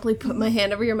will promptly put my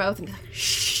hand over your mouth and be like,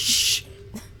 shh.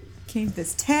 Came to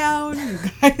this town, you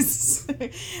guys.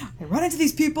 I run into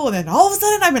these people, and then all of a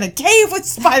sudden I'm in a cave with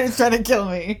spiders trying to kill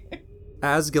me.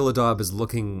 As Giladab is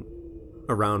looking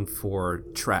around for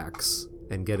tracks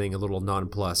and getting a little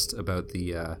nonplussed about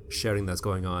the shouting that's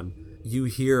going on, you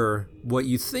hear what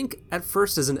you think at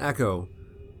first is an echo,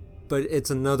 but it's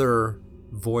another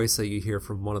voice that you hear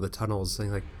from one of the tunnels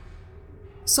saying like,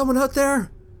 "Someone out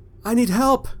there! I need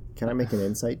help!" Can I make an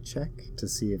insight check to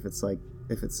see if it's like,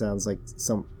 if it sounds like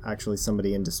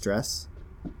somebody in distress,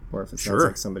 or if it sounds Sure.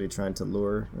 like somebody trying to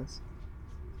lure us?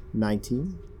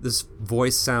 19. This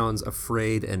voice sounds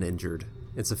afraid and injured.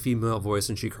 It's a female voice,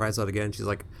 and she cries out again. She's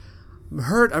like, "I'm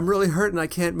hurt. I'm really hurt, and I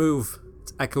can't move."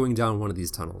 It's echoing down one of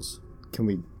these tunnels. Can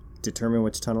we determine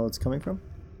which tunnel it's coming from?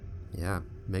 Yeah,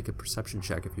 make a perception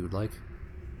check if you would like.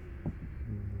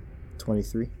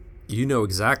 23. You know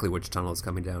exactly which tunnel it's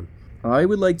coming down. I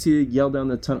would like to yell down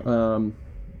the tunnel.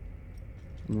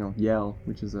 Yell,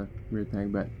 which is a weird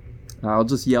thing, but I'll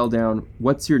just yell down,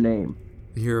 "What's your name?"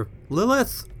 You hear,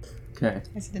 "Lilith!" Okay.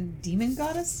 Is it a demon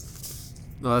goddess?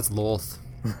 No, that's Lolth,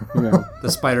 You know.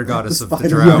 the spider goddess of the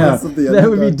spider drow. goddess. Of the that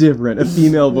would be underdog. different. A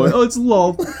female voice. Oh, it's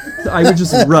lol. I would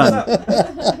just run.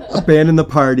 Abandon the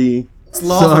party. It's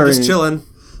Lolth, I'm just Sorry. chilling.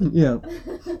 Yeah.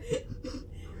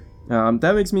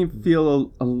 That makes me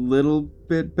feel a little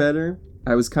bit better.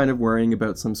 I was kind of worrying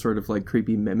about some sort of like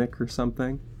creepy mimic or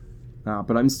something.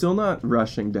 But I'm still not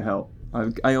rushing to help.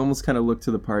 I almost kind of look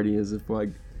to the party as if like...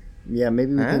 Yeah,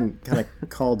 maybe we can kind of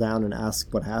call down and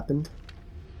ask what happened.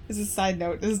 As a side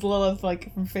note, this is Lilith,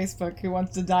 like, from Facebook, who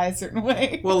wants to die a certain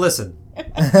way. Well, listen. Oh.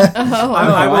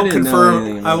 I I won't didn't know confirm.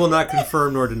 anything. I will not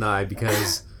confirm nor deny,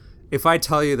 because if I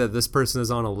tell you that this person is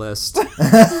on a list,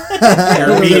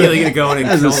 you're immediately going to go in and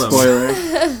As kill a them.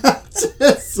 spoiler.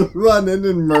 Just run in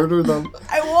and murder them.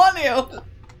 I want to!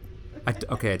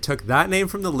 I took that name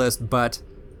from the list, but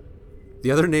the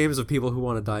other names of people who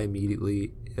want to die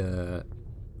immediately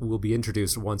will be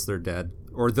introduced once they're dead.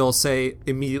 Or they'll say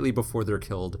immediately before they're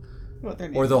killed. What their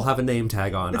name Or they'll was. have a name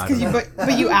tag on. It's I don't because know. you,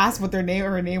 but you asked what their name or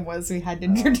her name was, so we had to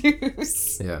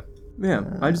introduce. Yeah. Yeah,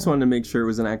 I just wanted to make sure it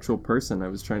was an actual person. I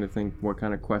was trying to think what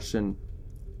kind of question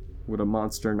would a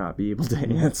monster not be able to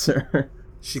answer.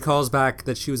 She calls back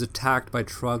that she was attacked by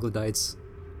troglodytes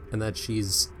and that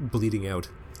she's bleeding out.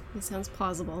 It sounds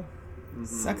plausible.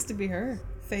 Sucks to be her.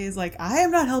 Faye is like, I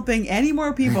am not helping any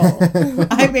more people.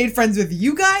 I made friends with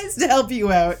you guys to help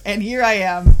you out, and here I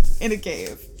am in a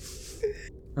cave.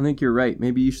 I think you're right.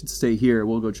 Maybe you should stay here.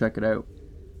 We'll go check it out.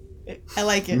 I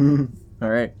like it. All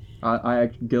right.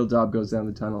 Gildob goes down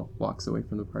the tunnel, walks away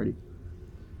from the party.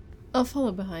 I'll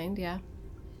follow behind, yeah.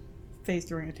 Faye's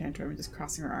throwing a tantrum and just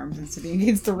crossing her arms and sitting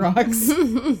against the rocks.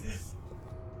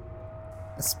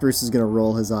 Spruce is gonna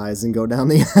roll his eyes and go down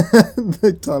the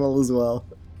the tunnel as well.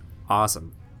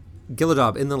 Awesome.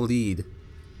 Gillidob, in the lead,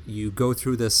 you go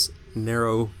through this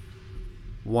narrow,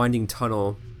 winding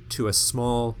tunnel to a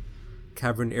small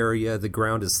cavern area. The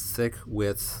ground is thick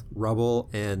with rubble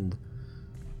and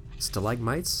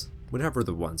stalagmites, whatever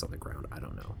the ones on the ground, I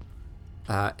don't know.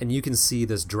 And you can see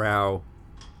this drow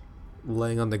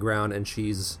laying on the ground, and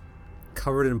she's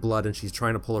covered in blood, and she's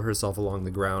trying to pull herself along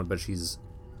the ground, but she's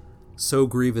so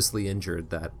grievously injured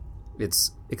that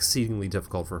it's exceedingly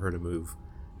difficult for her to move.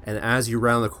 And as you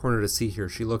round the corner to see her,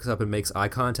 she looks up and makes eye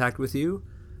contact with you,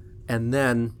 and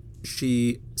then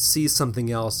she sees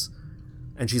something else,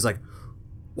 and she's like,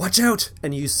 "Watch out!"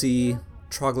 And you see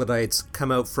troglodytes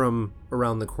come out from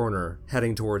around the corner,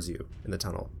 heading towards you in the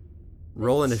tunnel.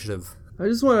 Roll initiative. I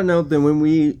just want to note that when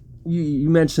you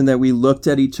mentioned that we looked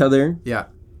at each other, Yeah.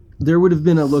 there would have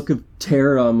been a look of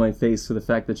terror on my face for the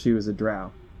fact that she was a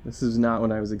drow. This is not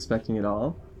what I was expecting at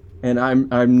all. And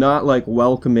I'm not like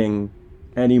welcoming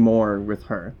anymore with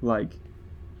her. Like,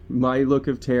 my look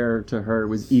of terror to her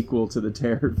was equal to the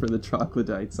terror for the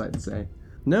troglodytes, I'd say.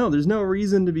 No, there's no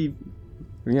reason to be,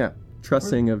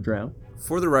 trusting of drow.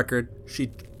 For the record,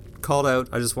 she called out,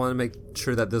 I just want to make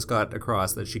sure that this got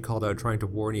across, that she called out trying to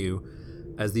warn you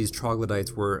as these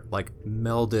troglodytes were like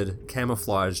melded,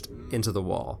 camouflaged into the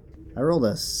wall. I rolled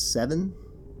a 7.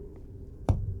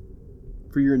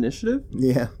 For your initiative?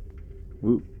 Yeah.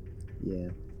 Woo. Yeah.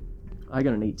 I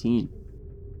got an 18.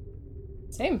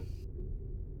 Same.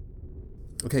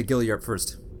 Okay, Gil, you're up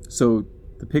first. So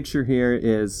the picture here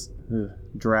is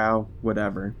drow,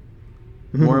 whatever.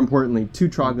 More importantly, 2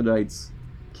 troglodytes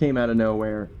came out of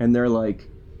nowhere, and they're like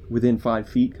within 5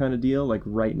 feet kind of deal, like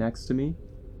right next to me.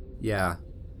 Yeah.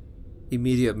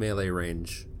 Immediate melee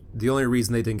range. The only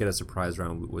reason they didn't get a surprise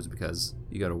round was because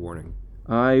you got a warning.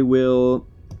 I will,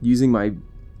 using my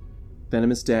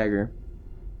venomous dagger,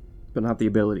 but not the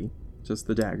ability, just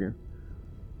the dagger,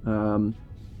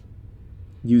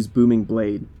 use Booming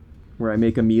Blade, where I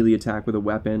make a melee attack with a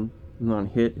weapon, and on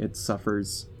hit it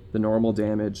suffers the normal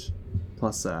damage,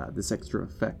 plus this extra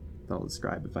effect that I'll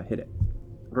describe if I hit it.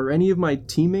 Are any of my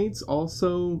teammates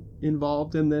also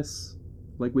involved in this,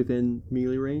 like within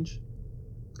melee range?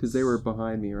 Because they were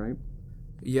behind me, right?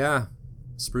 Yeah.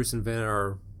 Spruce and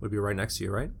Van would be right next to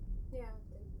you, right?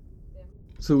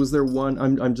 So was there one,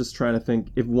 I'm just trying to think,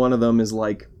 if one of them is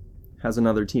like, has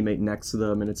another teammate next to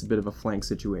them and it's a bit of a flank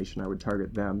situation, I would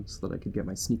target them so that I could get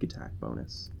my sneak attack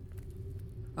bonus.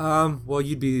 Well,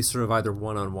 you'd be sort of either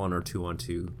 1-on-1 or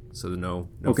 2-on-2, so no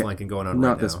Okay. flanking going on Not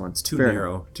right now. this one. It's too Fair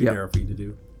narrow. enough. Too Yep. narrow for you to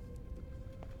do.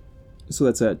 So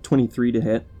that's a 23 to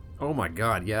hit. Oh my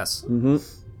god, yes. Mm-hmm.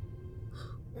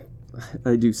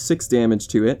 I do 6 damage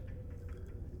to it,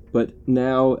 but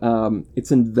now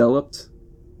it's enveloped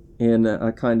in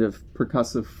a kind of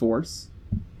percussive force,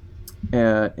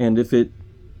 and if it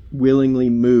willingly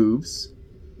moves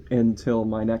until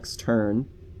my next turn,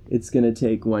 it's going to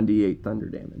take 1d8 thunder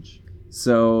damage.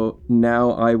 So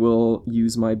now I will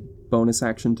use my bonus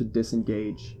action to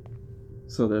disengage,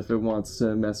 so that if it wants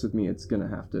to mess with me, it's going to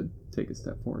have to take a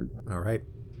step forward. All right.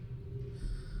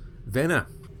 Vanna.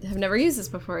 have never used this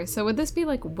before. So would this be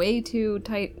like way too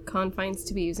tight confines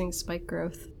to be using spike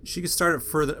growth? She could start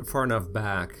it far enough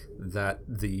back that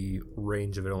the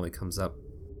range of it only comes up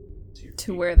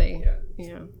To where they...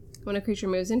 Yeah. When a creature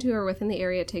moves into or within the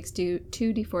area, it takes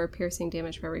 2d4 piercing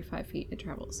damage for every 5 feet it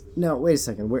travels. No, wait a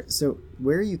second.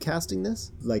 Where are you casting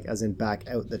this? Like, as in back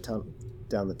out the tunnel,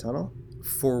 down the tunnel,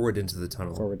 forward into the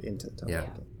tunnel. forward into the tunnel. Yeah.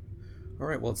 Okay. All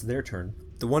right, well, it's their turn.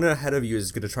 The one ahead of you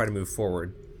is going to try to move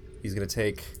forward. He's going to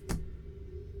take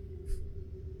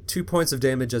 2 points of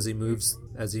damage as he moves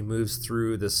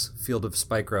through this field of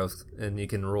spike growth, and you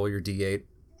can roll your d8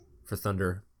 for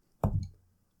thunder.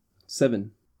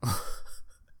 7.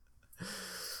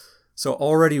 So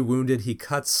already wounded, he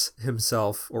cuts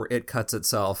himself, or it cuts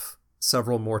itself,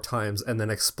 several more times, and then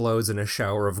explodes in a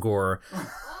shower of gore.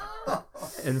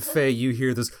 And Faye, you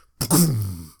hear this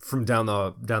from down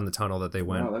the tunnel that they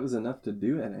went. Wow, that was enough to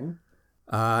do it,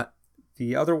 eh?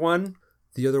 The other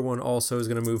one also is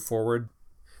going to move forward.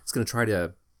 It's going to try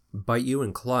to bite you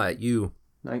and claw at you,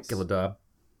 Nice. Gilladab.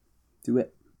 Do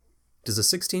it. Does a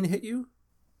 16 hit you?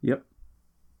 Yep.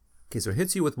 Okay, so it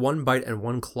hits you with 1 bite and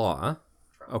 1 claw.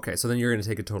 Okay, so then you're going to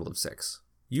take a total of 6.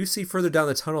 You see further down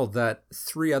the tunnel that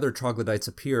 3 other troglodytes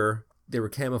appear. They were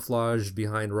camouflaged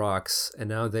behind rocks, and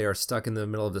now they are stuck in the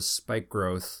middle of the spike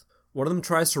growth. One of them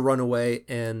tries to run away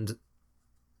and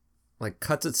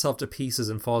cuts itself to pieces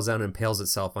and falls down and impales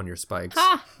itself on your spikes.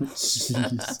 Ha!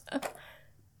 Jeez. I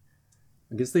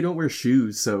guess they don't wear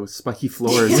shoes, so spiky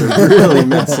floors are really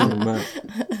messing them up.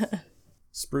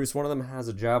 Spruce, one of them has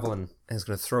a javelin and is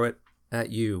going to throw it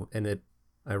at you, and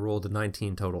I rolled a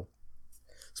 19 total.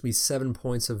 It's going to be 7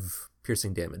 points of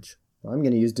piercing damage. Well, I'm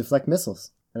going to use deflect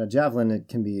missiles. And a javelin, it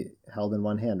can be held in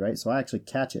one hand, right? So I actually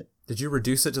catch it. Did you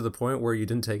reduce it to the point where you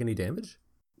didn't take any damage?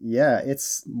 Yeah,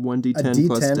 it's 1d10 a D10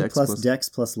 plus dex plus dex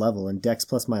plus level, and dex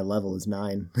plus my level is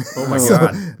 9. Oh my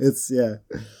god. It's, yeah.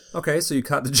 Okay, so you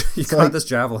caught So this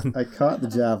javelin. I caught the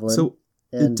javelin. So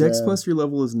and, dex plus your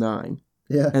level is 9.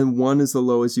 Yeah. And 1 is the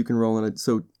lowest you can roll in it.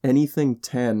 So anything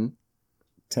 10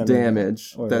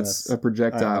 damage, or that's less, a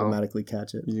projectile. I automatically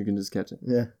catch it. You can just catch it.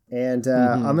 Yeah. And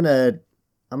I'm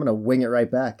gonna wing it right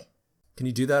back. Can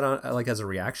you do that on as a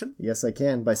reaction? Yes, I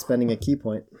can, by spending a key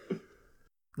point.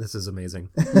 This is amazing.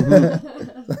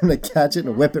 I'm gonna catch it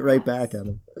and whip it right back at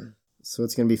him. So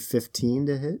it's gonna be 15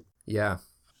 to hit. Yeah.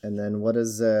 And then what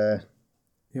is Yeah,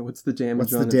 what's the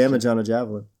damage what's the damage on a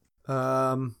javelin?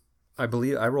 I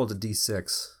believe I rolled a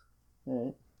d6. All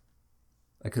right.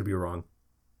 I could be wrong.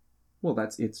 Well,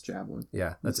 that's its javelin.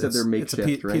 Yeah, You said they're it's a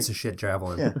makeshift, right? piece of shit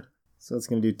javelin. Yeah. So it's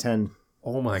gonna do 10.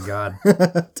 Oh my god.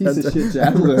 Piece of shit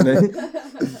javelin, eh?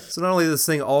 So not only is this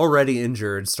thing already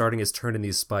injured, starting its turn in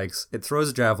these spikes, it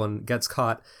throws a javelin, gets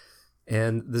caught,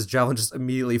 and this javelin just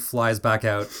immediately flies back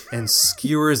out and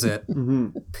skewers it,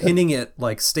 pinning it,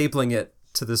 stapling it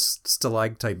to this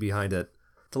stalactite behind it.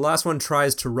 The last one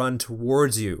tries to run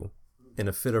towards you in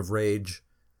a fit of rage,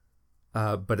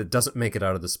 but it doesn't make it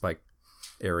out of the spike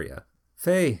area.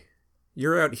 Faye,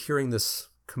 you're out hearing this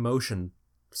commotion,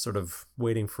 sort of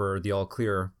waiting for the all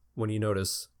clear, when you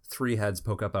notice 3 heads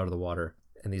poke up out of the water,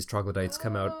 and these troglodytes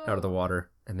come out of the water,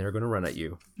 and they're going to run at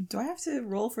you. Do I have to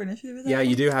roll for initiative with that? Yeah,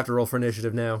 you do have to roll for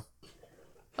initiative now.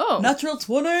 Oh. Natural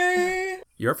 20!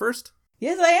 You're first?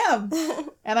 Yes, I am!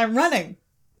 And I'm running.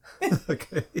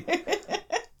 Okay.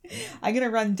 I'm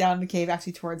gonna run down the cave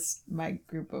actually towards my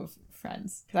group of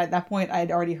friends. Because at that point, I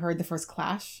had already heard the first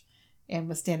clash and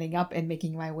was standing up and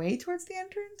making my way towards the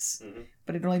entrance. Mm-hmm.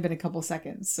 But it had only been a couple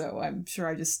seconds, so I'm sure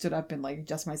I just stood up and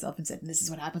adjust myself and said, "This is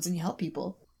what happens when you help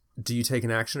people." Do you take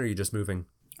an action, or are you just moving?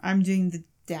 I'm doing the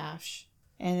dash,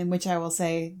 and in which I will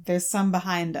say, "There's some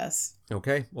behind us."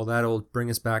 Okay, well that'll bring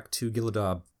us back to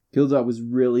Gilladab. Gilladab was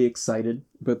really excited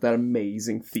about that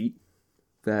amazing feat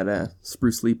that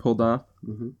Spruce Lee pulled off.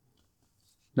 Mm-hmm.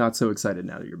 Not so excited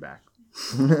now that you're back.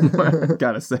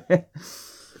 Gotta say.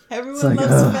 Everyone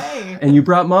loves Faye. And you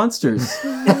brought monsters.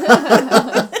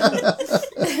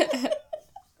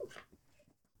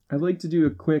 I'd like to do a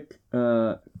quick,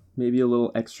 maybe a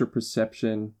little extra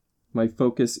perception. My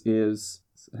focus is,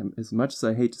 as much as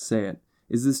I hate to say it,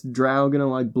 is this drow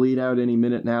gonna bleed out any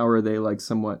minute now, or are they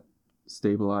somewhat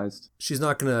stabilized? She's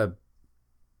not gonna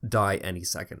die any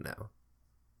second now.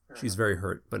 She's very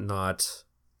hurt, but not...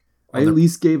 I at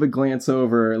least gave a glance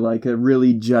over, a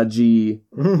really judgy,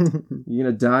 "You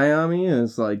gonna die on me?" And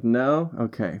it's no?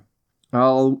 Okay.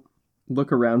 I'll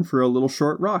look around for a little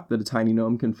short rock that a tiny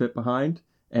gnome can fit behind,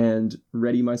 and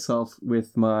ready myself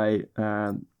with my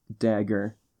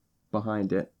dagger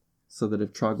behind it, so that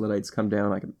if troglodytes come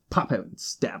down, I can pop out and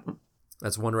stab them.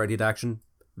 That's one readied action.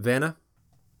 Vanna?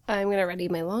 I'm going to ready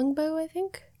my longbow, I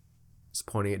think. Just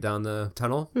pointing it down the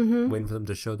tunnel, waiting for them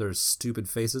to show their stupid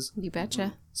faces. You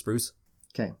betcha. Spruce.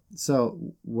 Okay,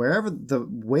 so wherever the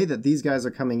way that these guys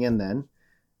are coming in, then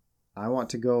I want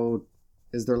to go.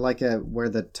 Is there like where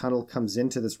the tunnel comes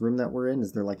into this room that we're in?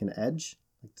 Is there like an edge?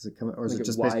 Like, does it come, or is Like it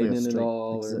just widen basically a it straight?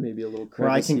 all, like, or maybe a little where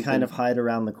I crevice can you kind of hide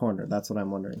around the corner? That's what I'm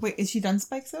wondering. Wait, is she done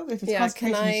spikes though? If it's Yeah,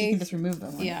 concentration, can she I- can just remove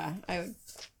them. right? Yeah, I would.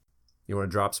 You want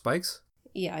to drop spikes?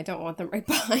 Yeah, I don't want them right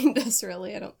behind us,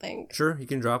 really, I don't think. Sure, you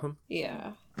can drop them.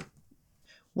 Yeah.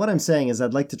 What I'm saying is,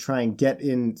 I'd like to try and get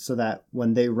in so that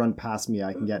when they run past me,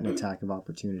 I can get an attack of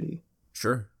opportunity.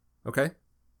 Sure. Okay.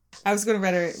 I was going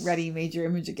to ready major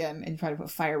image again and try to put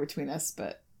fire between us,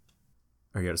 but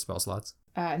Are you out of spell slots?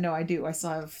 no, I do. I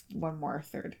still have one more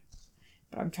third.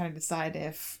 But I'm trying to decide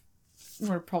if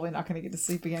we're probably not going to get to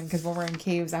sleep again, because when we're in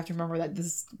caves, I have to remember that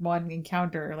this one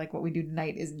encounter, like what we do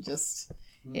tonight, isn't just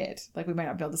it. Like, we might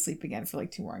not be able to sleep again for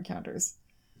like 2 more encounters.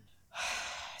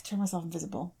 Turn myself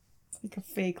invisible. It's like a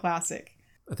Fae classic.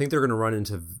 I think they're going to run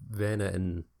into Vanna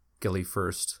and Gilly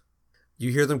first.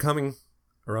 You hear them coming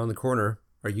around the corner.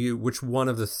 Are you, which one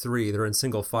of the 3? They're in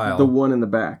single file. The one in the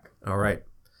back. All right.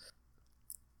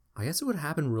 I guess it would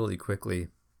happen really quickly.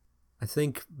 I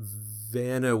think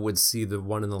Vanna would see the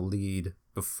one in the lead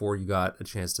before you got a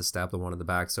chance to stab the one in the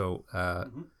back. So,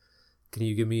 can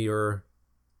you give me your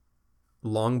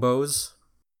longbows?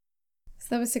 So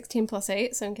that was 16 plus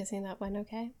 8, so I'm guessing that went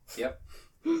okay. Yep.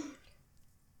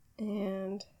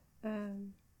 And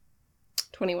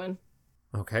 21.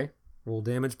 Okay. Roll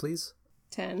damage, please.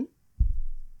 10.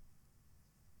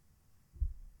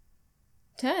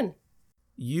 10.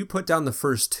 You put down the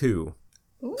first 2.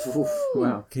 Ooh.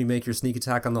 Wow. Can you make your sneak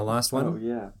attack on the last one? Oh,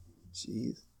 yeah.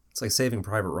 Jeez. It's like Saving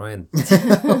Private Ryan,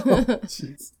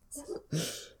 Jeez.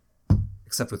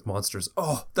 except with monsters.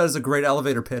 Oh, that is a great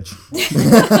elevator pitch. It's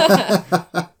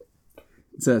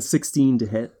a 16 to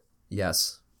hit.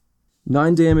 Yes.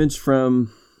 9 damage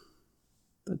from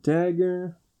the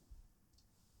dagger.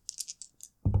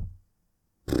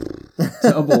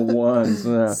 Double ones.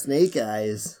 Snake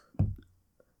eyes.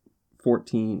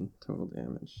 14 total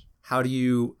damage. How do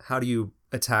you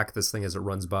attack this thing as it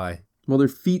runs by? Well, their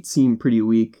feet seem pretty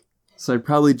weak, so I'd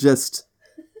probably just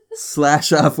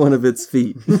slash off one of its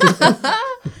feet.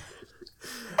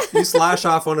 You slash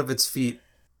off one of its feet,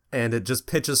 and it just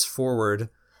pitches forward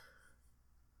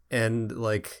and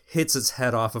like hits its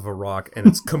head off of a rock, and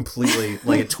it's completely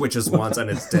like it twitches once and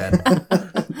it's dead.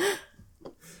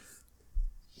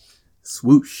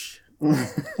 Swoosh. I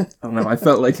don't know, I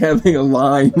felt like having a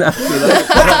line after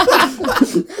that.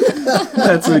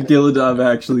 That's what Gilladov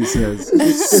actually says.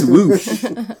 Swoosh.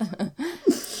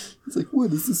 It's like,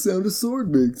 what is the sound a sword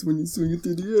makes when you swing it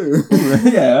through the air?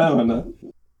 Yeah, I don't know.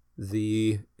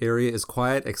 The area is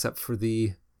quiet except for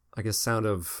the, I guess, sound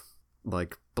of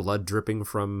like blood dripping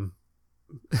from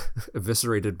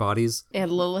eviscerated bodies.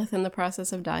 And Lilith in the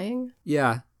process of dying.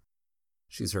 Yeah,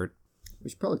 she's hurt. We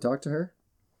should probably talk to her.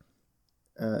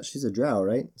 She's a drow,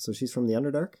 right? So she's from the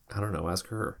Underdark? I don't know. Ask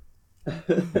her.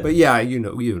 But yeah, you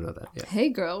know that. Yeah. Hey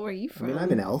girl, where are you I from? mean, I'm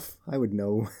an elf. I would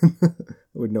know. I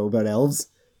would know about elves.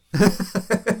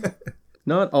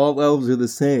 Not all elves are the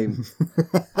same.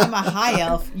 I'm a high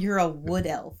elf. You're a wood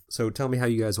elf. So tell me how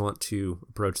you guys want to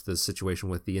approach this situation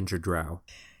with the injured drow.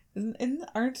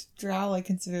 Aren't drow like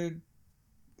considered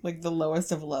like the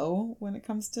lowest of low when it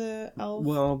comes to elf?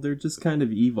 Well, they're just kind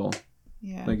of evil.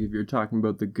 Yeah. Like if you're talking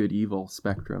about the good-evil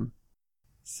spectrum.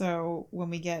 So when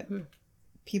we get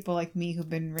people like me who've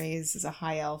been raised as a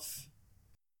high elf,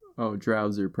 Oh,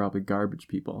 drows are probably garbage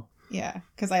people. yeah,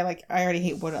 because I already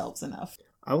hate wood elves enough.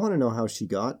 I want to know how she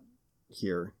got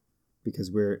here, because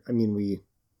we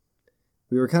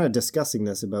were kind of discussing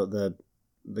this about the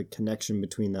connection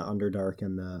between the Underdark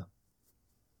and the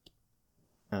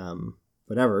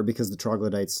whatever, because the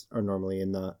troglodytes are normally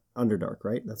in the Underdark,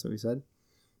 right? That's what we said.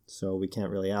 So we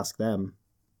can't really ask them,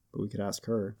 but we could ask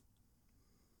her.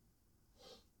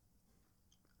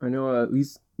 I know at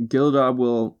least Gildob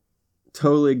will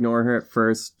totally ignore her at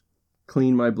first,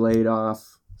 clean my blade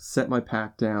off, set my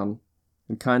pack down,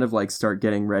 and kind of like start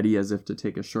getting ready as if to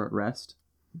take a short rest.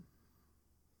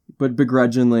 But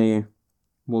begrudgingly,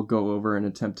 we'll go over and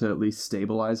attempt to at least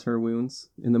stabilize her wounds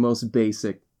in the most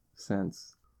basic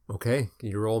sense. Okay, can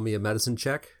you roll me a medicine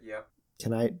check? Yeah.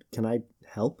 Can I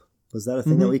help? Was that a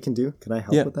thing that we can do? Can I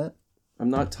help Yeah. with that? I'm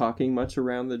not talking much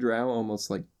around the drow, almost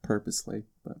like purposely,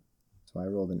 but So I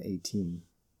rolled an 18.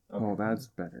 oh, that's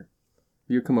better.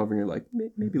 You come over and you're like,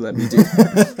 maybe let me do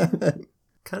that.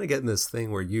 Kind of getting this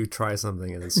thing where you try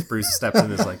something and then Spruce steps in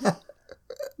and is like,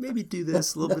 maybe do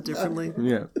this a little bit differently.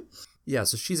 Yeah. Yeah,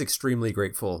 so she's extremely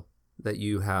grateful that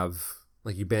you have,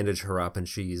 like, you bandage her up and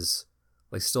she's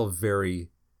like still very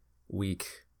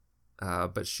weak,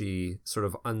 but she sort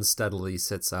of unsteadily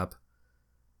sits up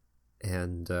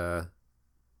and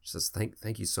she says,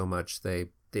 thank you so much. They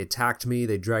attacked me,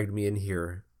 they dragged me in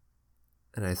here,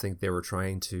 and I think they were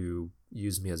trying to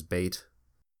use me as bait.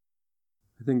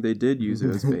 I think they did use it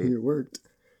as bait. It worked.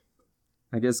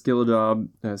 I guess Giladab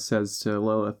says to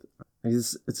Lilith,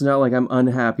 it's not like I'm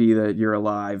unhappy that you're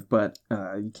alive, but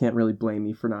you can't really blame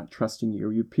me for not trusting you.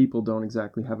 Your people don't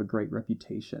exactly have a great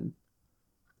reputation.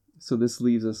 So this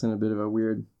leaves us in a bit of a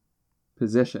weird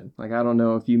position. Like, I don't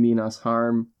know if you mean us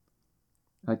harm.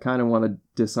 I kind of want to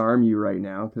disarm you right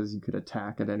now because you could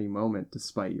attack at any moment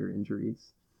despite your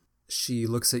injuries. She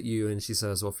looks at you and she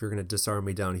says, well, if you're going to disarm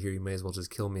me down here, you may as well just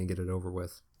kill me and get it over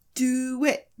with. Do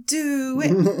it. Do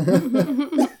it.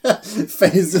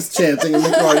 Faye's just chanting in the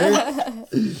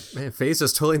corner. Man, Faye's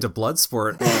just totally into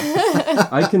Bloodsport.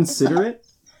 I consider it.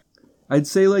 I'd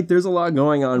say, like, there's a lot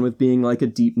going on with being, like, a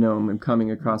deep gnome and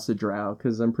coming across a drow,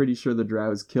 because I'm pretty sure the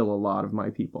drows kill a lot of my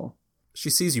people. She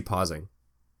sees you pausing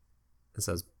and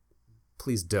says,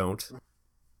 please don't.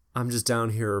 I'm just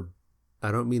down here.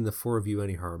 I don't mean the four of you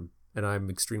any harm, and I'm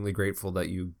extremely grateful that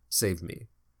you saved me.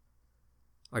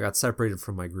 I got separated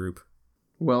from my group.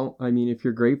 Well, I mean, if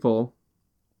you're grateful,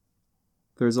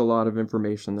 there's a lot of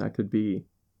information that could be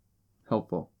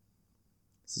helpful.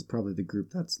 This is probably the group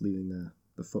that's leaving the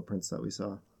footprints that we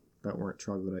saw that weren't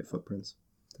troglodyte footprints.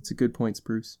 That's a good point,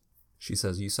 Spruce. She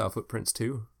says, you saw footprints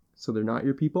too? So they're not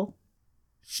your people?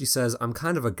 She says, I'm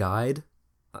kind of a guide.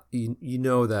 You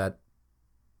know that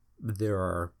there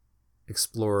are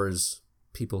explorers,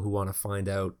 people who want to find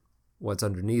out what's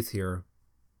underneath here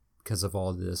because of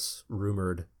all this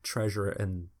rumored treasure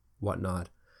and whatnot.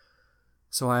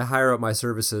 So I hire out my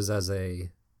services as a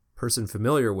person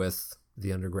familiar with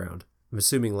the underground. I'm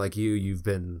assuming, like you've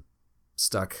been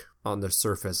stuck on the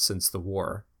surface since the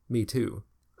war. Me too.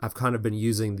 I've kind of been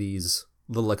using these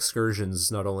little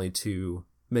excursions not only to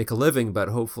make a living, but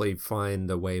hopefully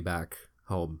find a way back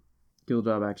home.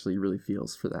 Giladab actually really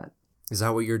feels for that. Is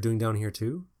that what you're doing down here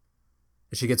too?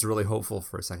 And she gets really hopeful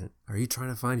for a second. Are you trying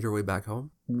to find your way back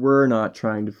home? We're not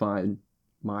trying to find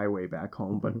my way back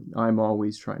home, but I'm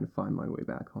always trying to find my way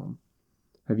back home.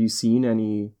 Have you seen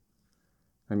any...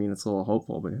 I mean, it's a little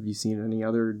hopeful, but have you seen any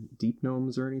other deep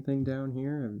gnomes or anything down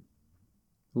here?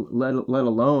 Let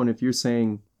alone if you're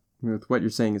saying, if what you're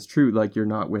saying is true, like you're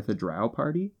not with a drow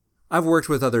party? I've worked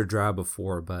with other drow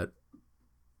before, but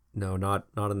no, not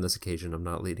on this occasion. I'm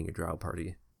not leading a drow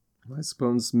party. I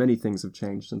suppose many things have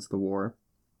changed since the war.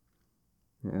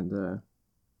 And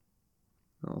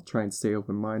I'll try and stay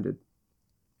open-minded.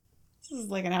 This is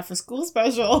like an after-school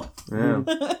special. Yeah.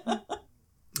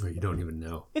 Or you don't even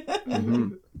know.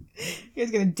 Mm-hmm. You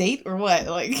guys gonna date or what?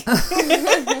 Like,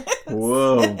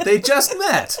 Whoa. They just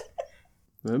met!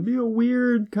 That'd be a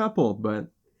weird couple, but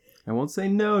I won't say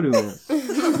no to it.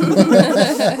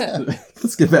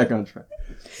 Let's get back on track.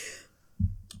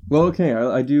 Well, okay,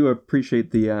 I do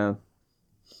appreciate the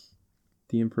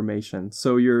information.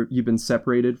 So you've been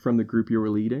separated from the group you were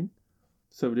leading?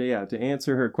 So to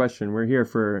answer her question, we're here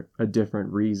for a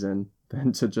different reason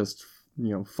than to just,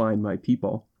 find my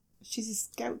people. she's a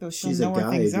scout, though. She'll She's know a where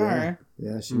guide, things yeah. are.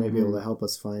 Yeah, she may be able to help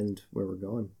us find where we're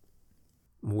going.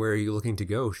 Where are you looking to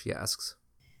go, she asks.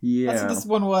 Yeah. That's what this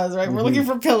one was, right? We're looking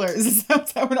for pillars.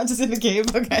 We're not just in the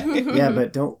cave, okay? Yeah,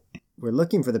 but we're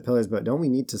looking for the pillars, but don't we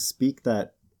need to speak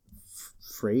that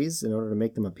phrase in order to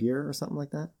make them appear or something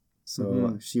like that?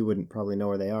 So she wouldn't probably know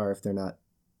where they are if they're not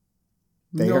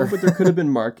there. No, but there could have been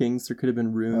markings. There could have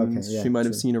been runes. Okay, yeah, she might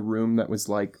have true. seen a room that was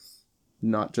like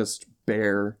not just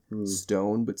bare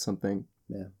stone, but something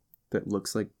that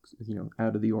looks like,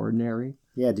 out of the ordinary.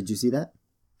 Yeah, did you see that?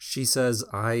 She says,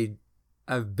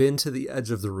 I've been to the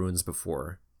edge of the ruins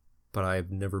before, but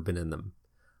I've never been in them.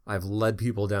 I've led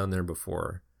people down there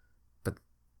before, but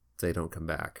they don't come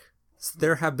back. So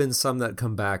there have been some that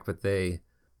come back, but they're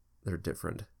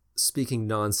different. Speaking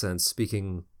nonsense,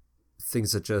 speaking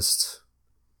things that just,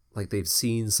 like they've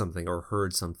seen something or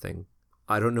heard something.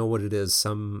 I don't know what it is,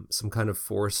 some kind of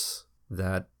force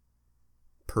that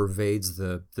pervades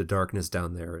the darkness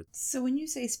down there. So when you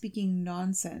say speaking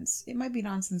nonsense, it might be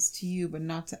nonsense to you, but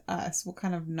not to us. What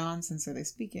kind of nonsense are they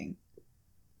speaking?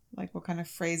 Like, what kind of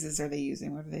phrases are they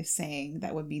using? What are they saying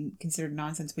that would be considered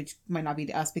nonsense, which might not be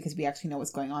to us because we actually know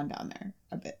what's going on down there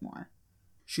a bit more?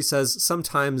 She says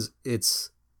sometimes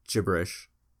it's gibberish.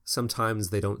 Sometimes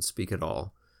they don't speak at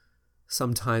all.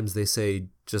 Sometimes they say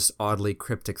just oddly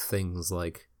cryptic things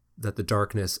like that the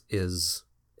darkness is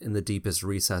in the deepest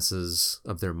recesses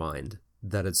of their mind,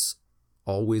 that it's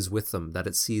always with them, that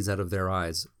it sees out of their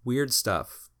eyes. Weird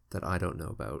stuff that I don't know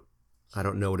about. I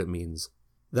don't know what it means.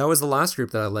 That was the last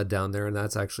group that I led down there, and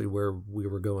that's actually where we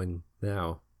were going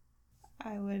now.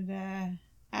 I would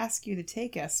ask you to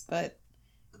take us, but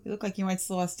you look like you might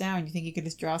slow us down. You think you could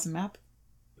just draw us a map?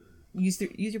 Use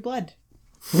your blood.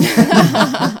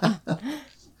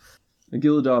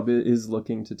 Gildadob is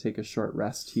looking to take a short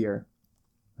rest here.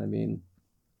 I mean,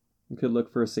 we could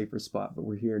look for a safer spot, but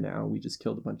we're here now. We just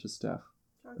killed a bunch of stuff.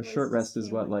 A short rest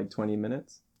is what, like 20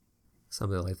 minutes?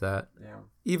 Something like that. Yeah.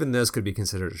 Even this could be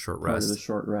considered a short Part of rest. the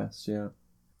short rest, yeah.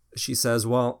 She says,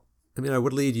 well, I mean, I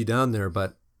would lead you down there,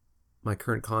 but my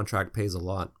current contract pays a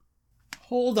lot.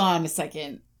 Hold on a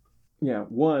second. Yeah,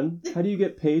 one, how do you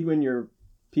get paid when your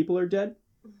people are dead?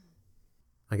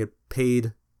 I get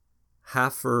paid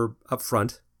half for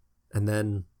upfront, and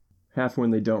then Half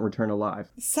when they don't return alive.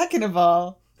 Second of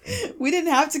all, we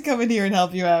didn't have to come in here and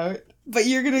help you out, but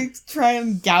you're gonna try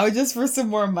and gouge us for some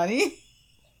more money?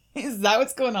 Is that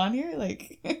what's going on here?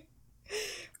 Like,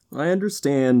 I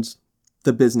understand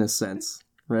the business sense,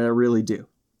 right? I really do.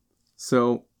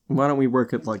 So why don't we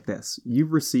work it like this?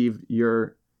 You've received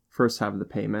your first half of the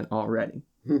payment already.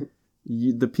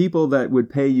 The people that would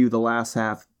pay you the last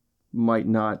half might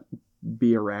not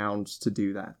be around to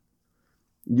do that.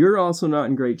 You're also not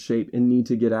in great shape and need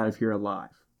to get out of here alive.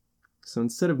 So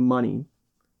instead of money,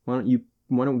 why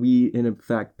don't we in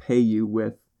effect pay you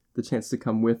with the chance to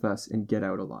come with us and get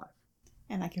out alive?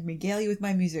 and I can regale you with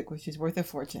my music, which is worth a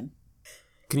fortune.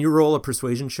 Can you roll a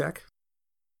persuasion check?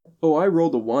 Oh, I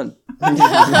rolled a 1.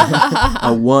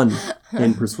 A 1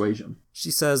 in persuasion.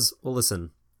 She says, well,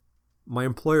 listen, my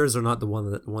employers are not the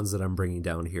ones that I'm bringing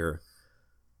down here.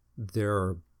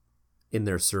 They're in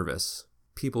their service.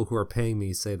 People who are paying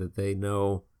me say that they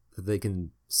know that they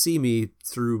can see me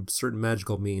through certain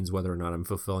magical means, whether or not I'm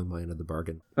fulfilling my end of the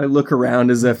bargain. I look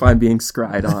around as if I'm being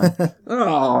scryed on.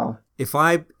 Oh. If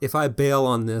I bail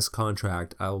on this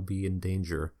contract, I'll be in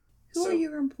danger. Who are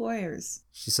your employers?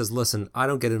 She says, listen, I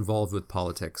don't get involved with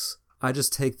politics. I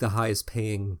just take the highest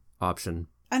paying option.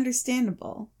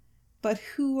 Understandable. But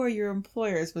who are your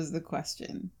employers was the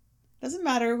question. Doesn't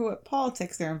matter what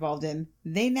politics they're involved in.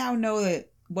 They now know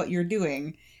that what you're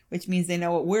doing, which means they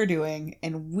know what we're doing,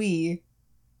 and we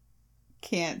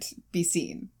can't be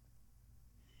seen.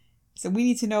 So we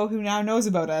need to know who now knows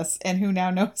about us and who now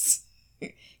knows.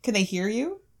 Can they hear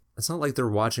you? It's not like they're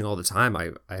watching all the time.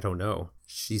 I don't know.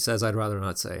 She says I'd rather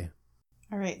not say.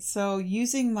 All right, so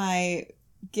using my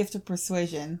gift of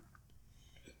persuasion,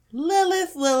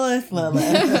 Lilith.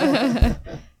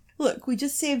 Look, we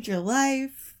just saved your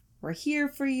life. We're here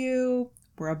for you.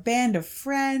 We're a band of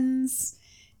friends.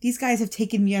 These guys have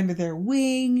taken me under their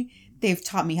wing. They've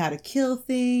taught me how to kill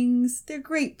things. They're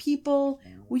great people.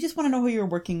 We just want to know who you're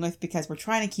working with because we're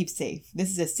trying to keep safe. This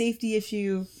is a safety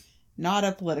issue, not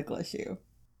a political issue.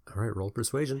 All right, roll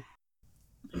persuasion.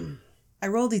 I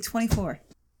rolled a 24.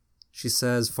 She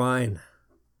says, fine.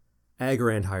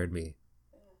 Agarand hired me.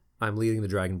 I'm leading the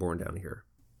Dragonborn down here.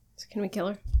 So can we kill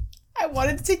her? I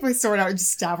wanted to take my sword out and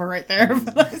just stab her right there.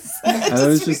 But I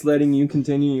was just letting you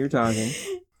continue your talking.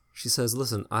 She says,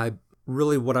 listen,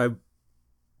 what I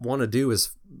want to do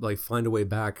is find a way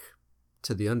back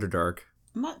to the Underdark.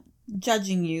 I'm not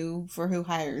judging you for who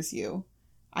hires you.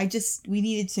 We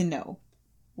needed to know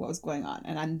what was going on.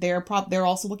 And they're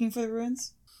also looking for the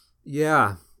ruins?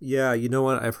 Yeah, you know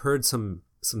what? I've heard some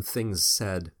things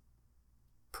said,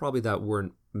 probably that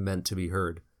weren't meant to be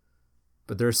heard.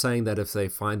 But they're saying that if they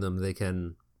find them, they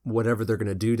can, whatever they're going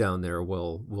to do down there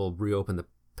will reopen the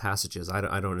passages.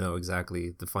 I don't know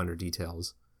exactly the finer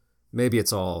details. Maybe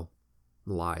it's all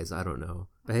lies, I don't know.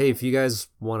 But hey, if you guys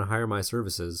want to hire my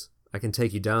services, I can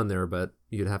take you down there, but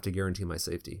you'd have to guarantee my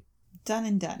safety. Done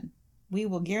and done. We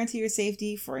will guarantee your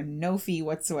safety for no fee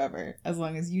whatsoever, as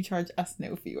long as you charge us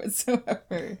no fee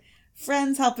whatsoever.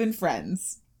 Friends helping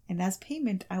friends. And as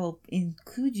payment, I will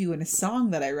include you in a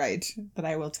song that I write that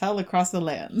I will tell across the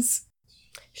lands.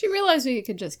 She realized we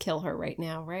could just kill her right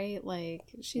now, right?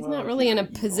 She's not really in a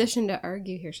position to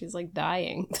argue here. She's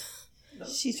dying.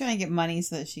 She's trying to get money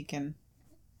so that she can...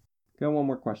 Got one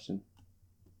more question.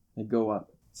 I go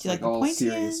up. Do you like the all pointy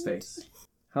serious end? face.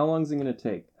 How long is it going to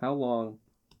take? How long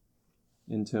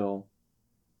until,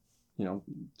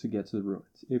 to get to the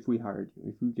ruins? If we hired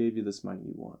you, if we gave you this money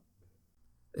you want.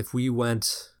 If we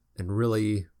went and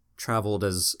really traveled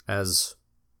as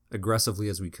aggressively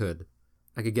as we could,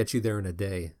 I could get you there in a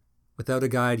day. Without a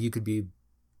guide, you could be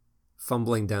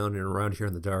fumbling down and around here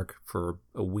in the dark for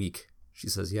a week. She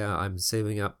says, yeah, I'm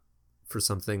saving up for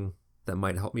something that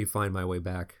might help me find my way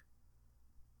back.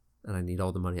 And I need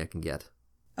all the money I can get.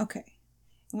 Okay.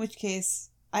 In which case,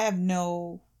 I have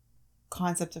no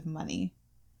concept of money.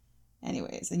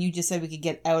 Anyways, and you just said we could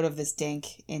get out of this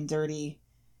dank and dirty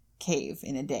cave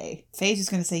in a day. Faye's just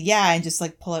going to say, yeah, and just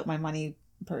like pull out my money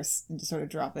purse and just sort of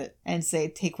drop it and say,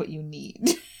 take what you need.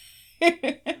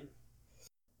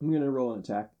 I'm going to roll an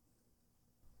attack.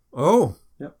 Oh.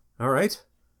 Yep. All right.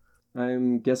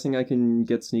 I'm guessing I can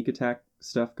get sneak attack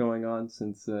stuff going on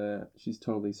since she's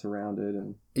totally surrounded.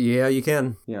 And Yeah, you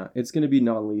can. yeah, it's going to be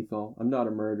non-lethal. I'm not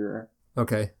a murderer.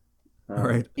 Okay. All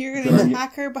right. You're going to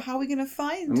attack her, but how are we going to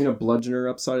find? I'm going to bludgeon her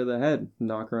upside of the head,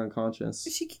 knock her unconscious.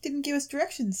 She didn't give us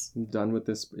directions. I'm done with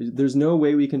this. There's no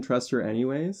way we can trust her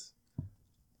anyways.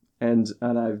 And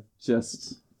I've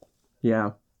just...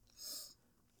 Yeah.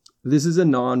 This is a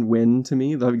non-win to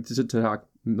me, like, to talk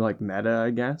like meta,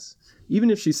 I guess. Even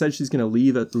if she said she's going to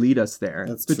lead us there.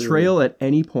 That's Betrayal true. at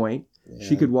any point. Yeah.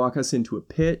 She could walk us into a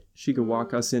pit. She could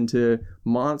walk us into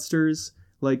monsters.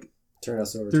 Like, Turn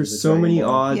us over. there's to the so many Dragonborn.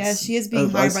 odds Yeah, she is being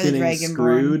of hired us by the getting Dragonborn.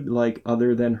 screwed, like,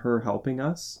 other than her helping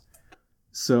us.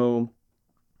 So,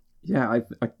 yeah,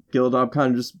 Gildob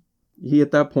kind of just...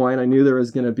 At that point, I knew there was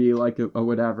going to be, like, a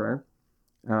whatever.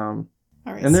 All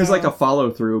right, And there's, so, like, a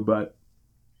follow-through, but...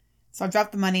 So I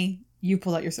dropped the money. You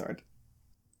pull out your sword.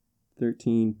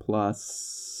 13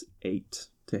 plus 8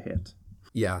 to hit.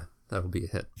 Yeah, that'll be a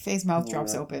hit. Faye's mouth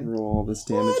drops open. Roll all this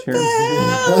damage What here.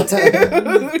 the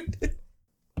hell, dude?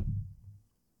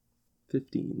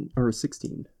 15 or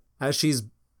 16. As she's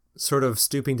sort of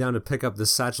stooping down to pick up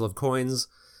this satchel of coins,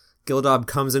 Gildob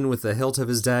comes in with the hilt of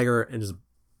his dagger and just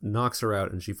knocks her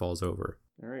out, and she falls over.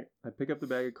 All right. I pick up the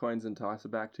bag of coins and toss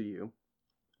it back to you.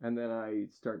 And then I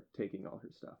start taking all her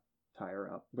stuff. Tie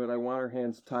her up. But I want her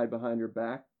hands tied behind her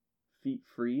back, feet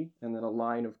free, and then a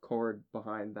line of cord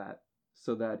behind that.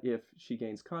 So that if she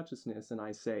gains consciousness and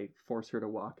I say, force her to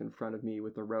walk in front of me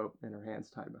with a rope and her hands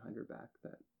tied behind her back,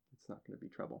 that it's not going to be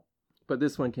trouble. But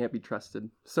this one can't be trusted.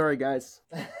 Sorry, guys.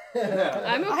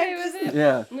 I'm okay with it.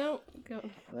 Yeah. No, go.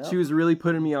 Well, She was really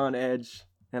putting me on edge,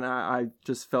 and I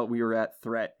just felt we were at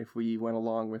threat if we went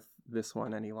along with this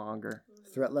one any longer.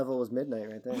 threat level was midnight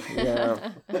right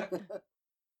there. Yeah.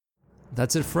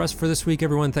 That's it for us for this week,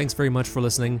 everyone. Thanks very much for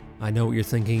listening. I know what you're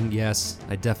thinking. Yes,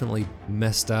 I definitely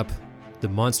messed up the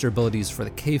monster abilities for the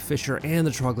Cave Fisher and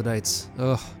the Troglodytes.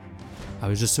 Ugh. I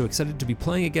was just so excited to be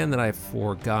playing again that I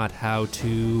forgot how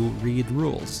to read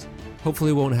rules.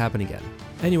 Hopefully it won't happen again.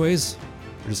 Anyways,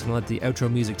 we're just gonna let the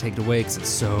outro music take it away because it's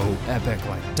so epic,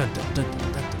 like dun dun dun dun.